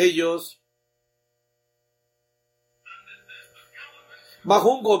 ellos.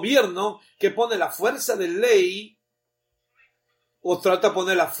 Bajo un gobierno que pone la fuerza de ley, o trata de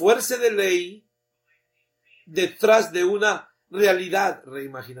poner la fuerza de ley detrás de una realidad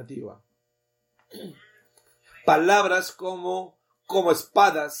reimaginativa. Palabras como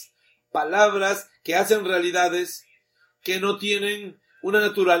espadas, palabras que hacen realidades que no tienen una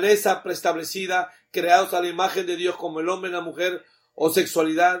naturaleza preestablecida, creados a la imagen de Dios como el hombre y la mujer, o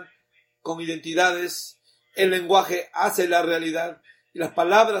sexualidad con identidades. El lenguaje hace la realidad y las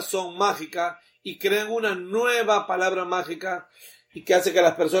palabras son mágicas y crean una nueva palabra mágica y que hace que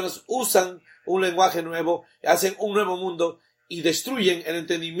las personas usan un lenguaje nuevo, hacen un nuevo mundo y destruyen el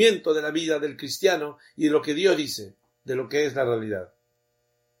entendimiento de la vida del cristiano y de lo que Dios dice, de lo que es la realidad.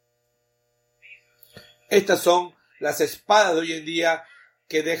 Estas son las espadas de hoy en día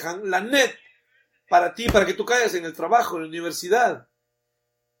que dejan la net para ti, para que tú caigas en el trabajo, en la universidad,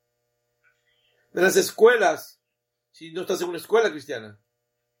 en las escuelas, si no estás en una escuela cristiana.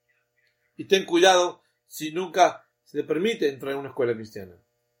 Y ten cuidado si nunca se te permite entrar en una escuela cristiana.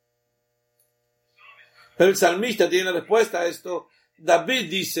 Pero el salmista tiene la respuesta a esto. David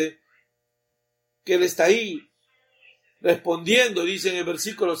dice que él está ahí respondiendo, dice en el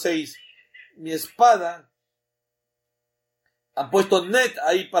versículo 6, mi espada ha puesto net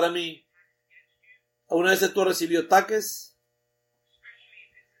ahí para mí. ¿Alguna vez tú has recibido ataques?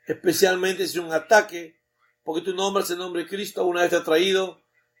 Especialmente si un ataque, porque tu nombras el nombre de Cristo, ¿alguna vez te ha traído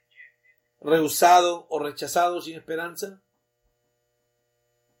rehusado o rechazado sin esperanza?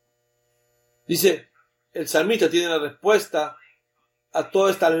 Dice, el salmista tiene la respuesta a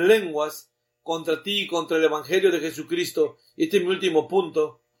todas estas lenguas contra ti y contra el Evangelio de Jesucristo. Y este es mi último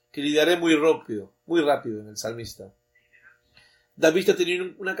punto, que lidiaré muy rápido en el salmista. David está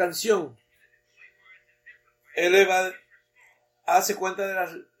teniendo una canción. Él hace cuenta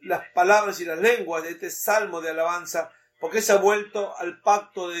de las palabras y las lenguas de este salmo de alabanza, porque se ha vuelto al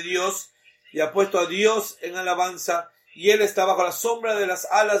pacto de Dios y ha puesto a Dios en alabanza, y él está bajo la sombra de las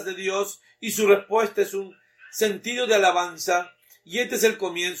alas de Dios, y su respuesta es un sentido de alabanza, y este es el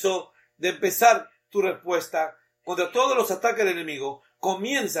comienzo de empezar tu respuesta contra todos los ataques del enemigo,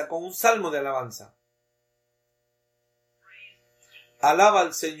 comienza con un salmo de alabanza. Alaba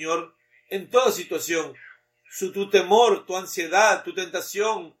al Señor en toda situación. Tu temor, tu ansiedad, tu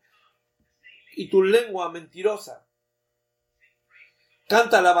tentación y tu lengua mentirosa.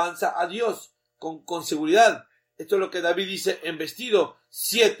 Canta alabanza a Dios con seguridad. Esto es lo que David dice en Vestido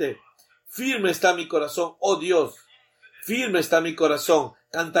 7. Firme está mi corazón, oh Dios. Firme está mi corazón.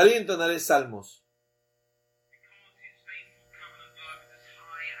 Cantaré y entonaré salmos.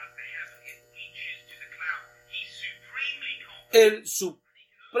 Él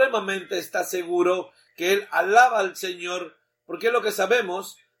supremamente está seguro que él alaba al Señor, porque es lo que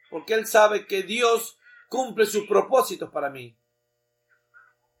sabemos, porque él sabe que Dios cumple sus propósitos para mí.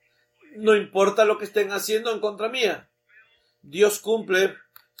 No importa lo que estén haciendo en contra mía, Dios cumple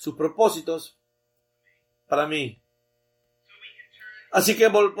sus propósitos para mí. Así que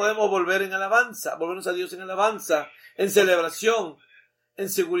podemos volver en alabanza, volvernos a Dios en alabanza, en celebración, en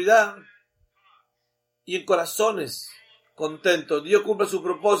seguridad y en corazones contentos. Dios cumple sus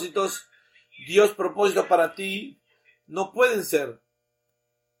propósitos. Dios propósitos para ti no pueden ser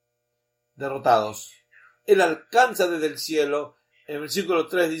derrotados. Él alcanza desde el cielo. En el versículo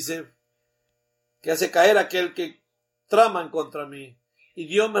 3 dice que hace caer a aquel que traman contra mí. Y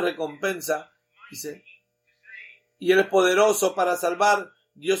Dios me recompensa. Dice, y Él es poderoso para salvar.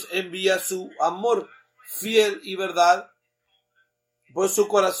 Dios envía su amor fiel y verdad. Por su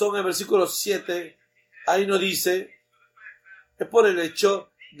corazón, en el versículo 7, ahí nos dice, es por el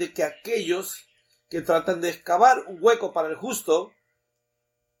hecho de que aquellos que tratan de excavar un hueco para el justo,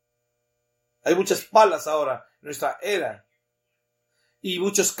 hay muchas palas ahora en nuestra era, y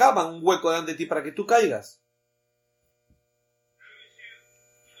muchos cavan un hueco delante de ti para que tú caigas.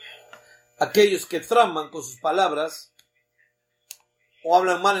 Aquellos que traman con sus palabras o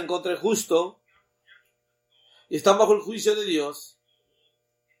hablan mal en contra del justo y están bajo el juicio de Dios,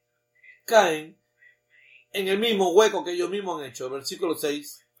 caen en el mismo hueco que ellos mismos han hecho. Versículo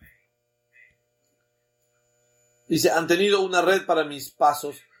 6 dice, han tenido una red para mis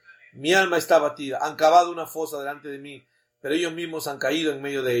pasos, mi alma está abatida, han cavado una fosa delante de mí, pero ellos mismos han caído en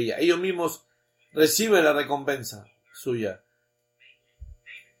medio de ella. Ellos mismos reciben la recompensa suya,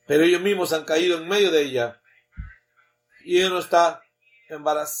 pero ellos mismos han caído en medio de ella. Y él no está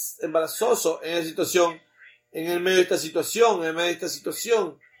embarazoso en esa situación, en el medio de esta situación, en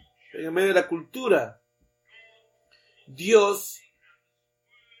el medio de la cultura. Dios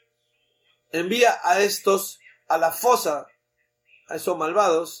envía a estos a la fosa, a esos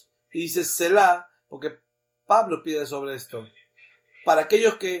malvados, y dice Selah, porque Pablo pide sobre esto, para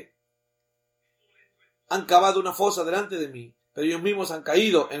aquellos que han cavado una fosa delante de mí, pero ellos mismos han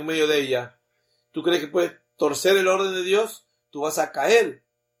caído en medio de ella. ¿Tú crees que puedes torcer el orden de Dios? Tú vas a caer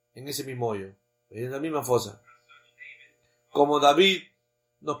en ese mismo hoyo, en la misma fosa. Como David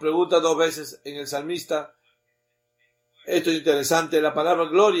nos pregunta 2 veces en el salmista, esto es interesante, la palabra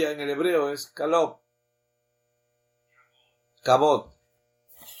gloria en el hebreo es kalob, kabod.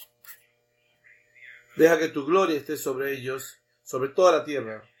 Deja que tu gloria esté sobre ellos, sobre toda la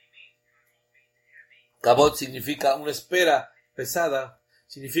tierra. Kabod significa una espera pesada,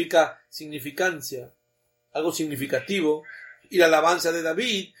 significa significancia, algo significativo. Y la alabanza de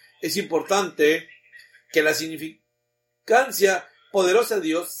David es importante que la significancia poderosa de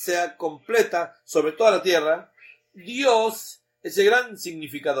Dios sea completa sobre toda la tierra. Dios es el gran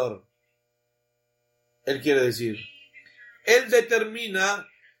significador. Él quiere decir, Él determina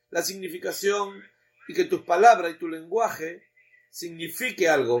la significación y que tus palabras y tu lenguaje signifique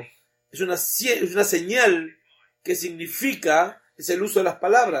algo. Es una señal que significa, es el uso de las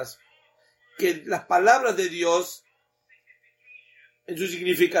palabras. Que las palabras de Dios, en su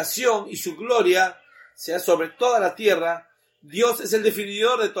significación y su gloria, sea sobre toda la tierra. Dios es el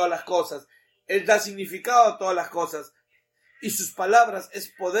definidor de todas las cosas. Él da significado a todas las cosas. Y sus palabras es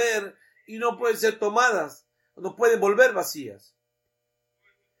poder y no pueden ser tomadas, no pueden volver vacías.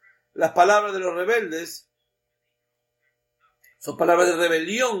 Las palabras de los rebeldes son palabras de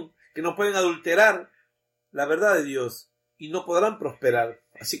rebelión que no pueden adulterar la verdad de Dios y no podrán prosperar.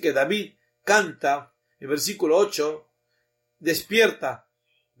 Así que David canta en versículo 8, despierta,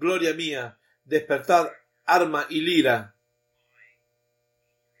 gloria mía, despertad arma y lira.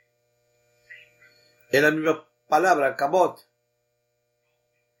 Es la misma palabra, kabot.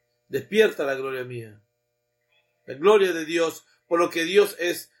 Despierta la gloria mía. La gloria de Dios, por lo que Dios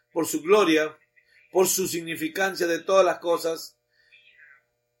es, por su gloria, por su significancia de todas las cosas.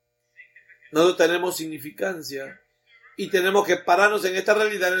 Nosotros tenemos significancia y tenemos que pararnos en esta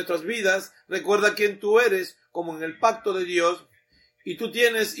realidad de nuestras vidas. Recuerda quién tú eres, como en el pacto de Dios, y tú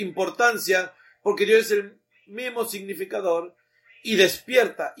tienes importancia porque Dios es el mismo significador y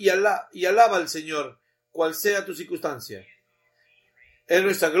despierta y alaba al Señor, cual sea tu circunstancia. Es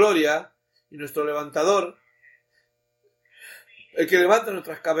nuestra gloria y nuestro levantador, el que levanta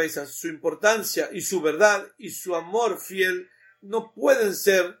nuestras cabezas. Su importancia y su verdad y su amor fiel no pueden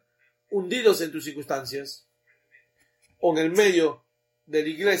ser hundidos en tus circunstancias o en el medio de la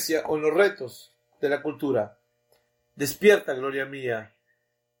iglesia o en los retos de la cultura. Despierta, gloria mía.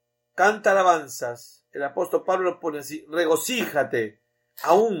 Canta alabanzas. El apóstol Pablo lo pone así: regocíjate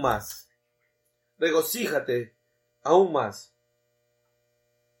aún más. Regocíjate aún más.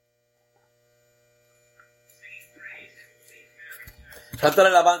 Cantar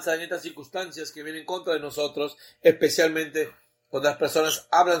alabanza en estas circunstancias que vienen en contra de nosotros, especialmente cuando las personas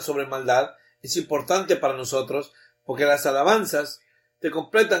hablan sobre maldad, es importante para nosotros porque las alabanzas te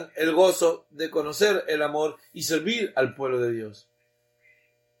completan el gozo de conocer el amor y servir al pueblo de Dios.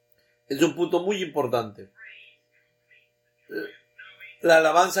 Es un punto muy importante. La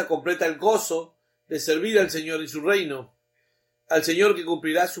alabanza completa el gozo de servir al Señor y su reino, al Señor que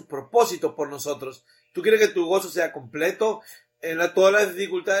cumplirá sus propósitos por nosotros. ¿Tú quieres que tu gozo sea completo en todas las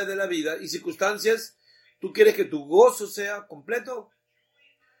dificultades de la vida y circunstancias? ¿Tú quieres que tu gozo sea completo?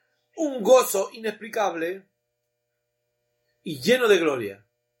 Un gozo inexplicable y lleno de gloria.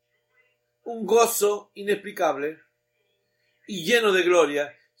 Un gozo inexplicable y lleno de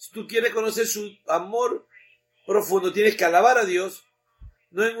gloria. Si tú quieres conocer su amor profundo, tienes que alabar a Dios,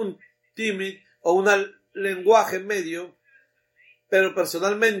 no en un tímido o un lenguaje medio, pero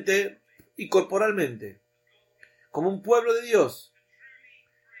personalmente y corporalmente, como un pueblo de Dios.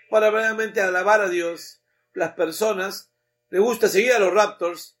 Para verdaderamente alabar a Dios, las personas les gusta seguir a los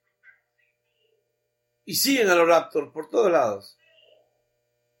Raptors y siguen a los Raptors por todos lados.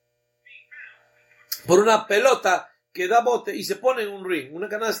 Por una pelota que da bote y se pone en un ring, una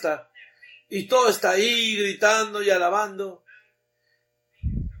canasta, y todo está ahí gritando y alabando.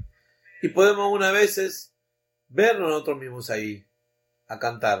 Y podemos unas veces vernos nosotros mismos ahí a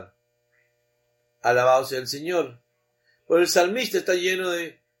cantar. Alabado sea el Señor. Pero el salmista está lleno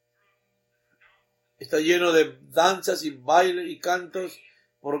de danzas y bailes y cantos,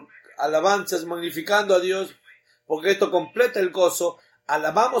 por alabanzas, magnificando a Dios, porque esto completa el gozo.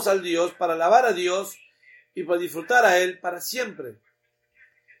 Alabamos al Dios para alabar a Dios y para disfrutar a Él para siempre.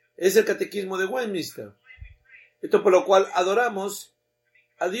 Es el catequismo de Westminster. Esto por lo cual adoramos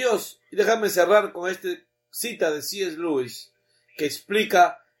a Dios. Y déjame cerrar con esta cita de C.S. Lewis que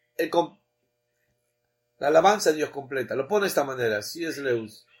explica la alabanza a Dios completa. Lo pone de esta manera, C.S.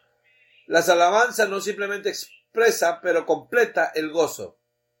 Lewis. Las alabanzas no simplemente expresa, pero completa el gozo.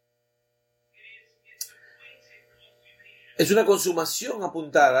 Es una consumación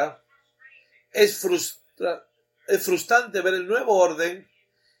apuntada. Es frustrante ver el nuevo orden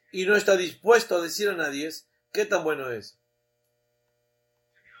y no está dispuesto a decir a nadie qué tan bueno es.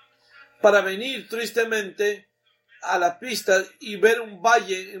 Para venir tristemente a la pista y ver un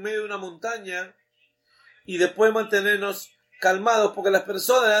valle en medio de una montaña y después mantenernos calmados porque las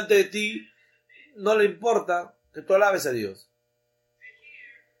personas delante de ti no le importa que tú alabes a Dios.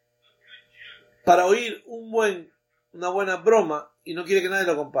 Para oír una buena broma y no quiere que nadie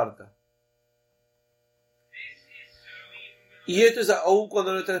lo comparta. Y esto es aún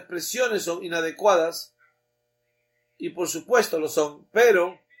cuando nuestras expresiones son inadecuadas, y por supuesto lo son,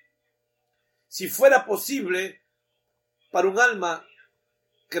 pero si fuera posible para un alma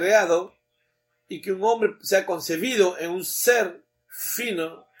creado y que un hombre sea concebido en un ser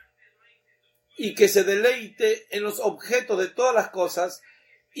fino y que se deleite en los objetos de todas las cosas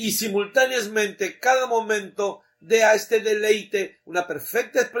y simultáneamente cada momento dé a este deleite una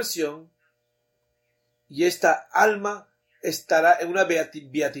perfecta expresión, y esta alma estará en una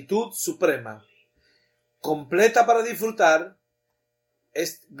beatitud suprema, completa para disfrutar,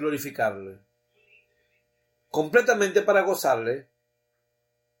 es glorificarle. Completamente para gozarle,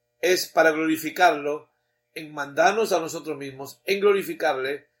 es para glorificarlo, en mandarnos a nosotros mismos, en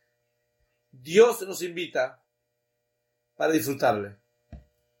glorificarle. Dios nos invita para disfrutarle.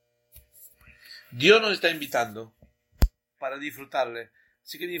 Dios nos está invitando para disfrutarle.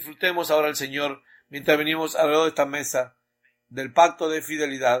 Así que disfrutemos ahora al Señor mientras venimos alrededor de esta mesa del pacto de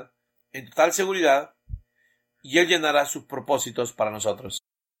fidelidad en total seguridad, y Él llenará sus propósitos para nosotros.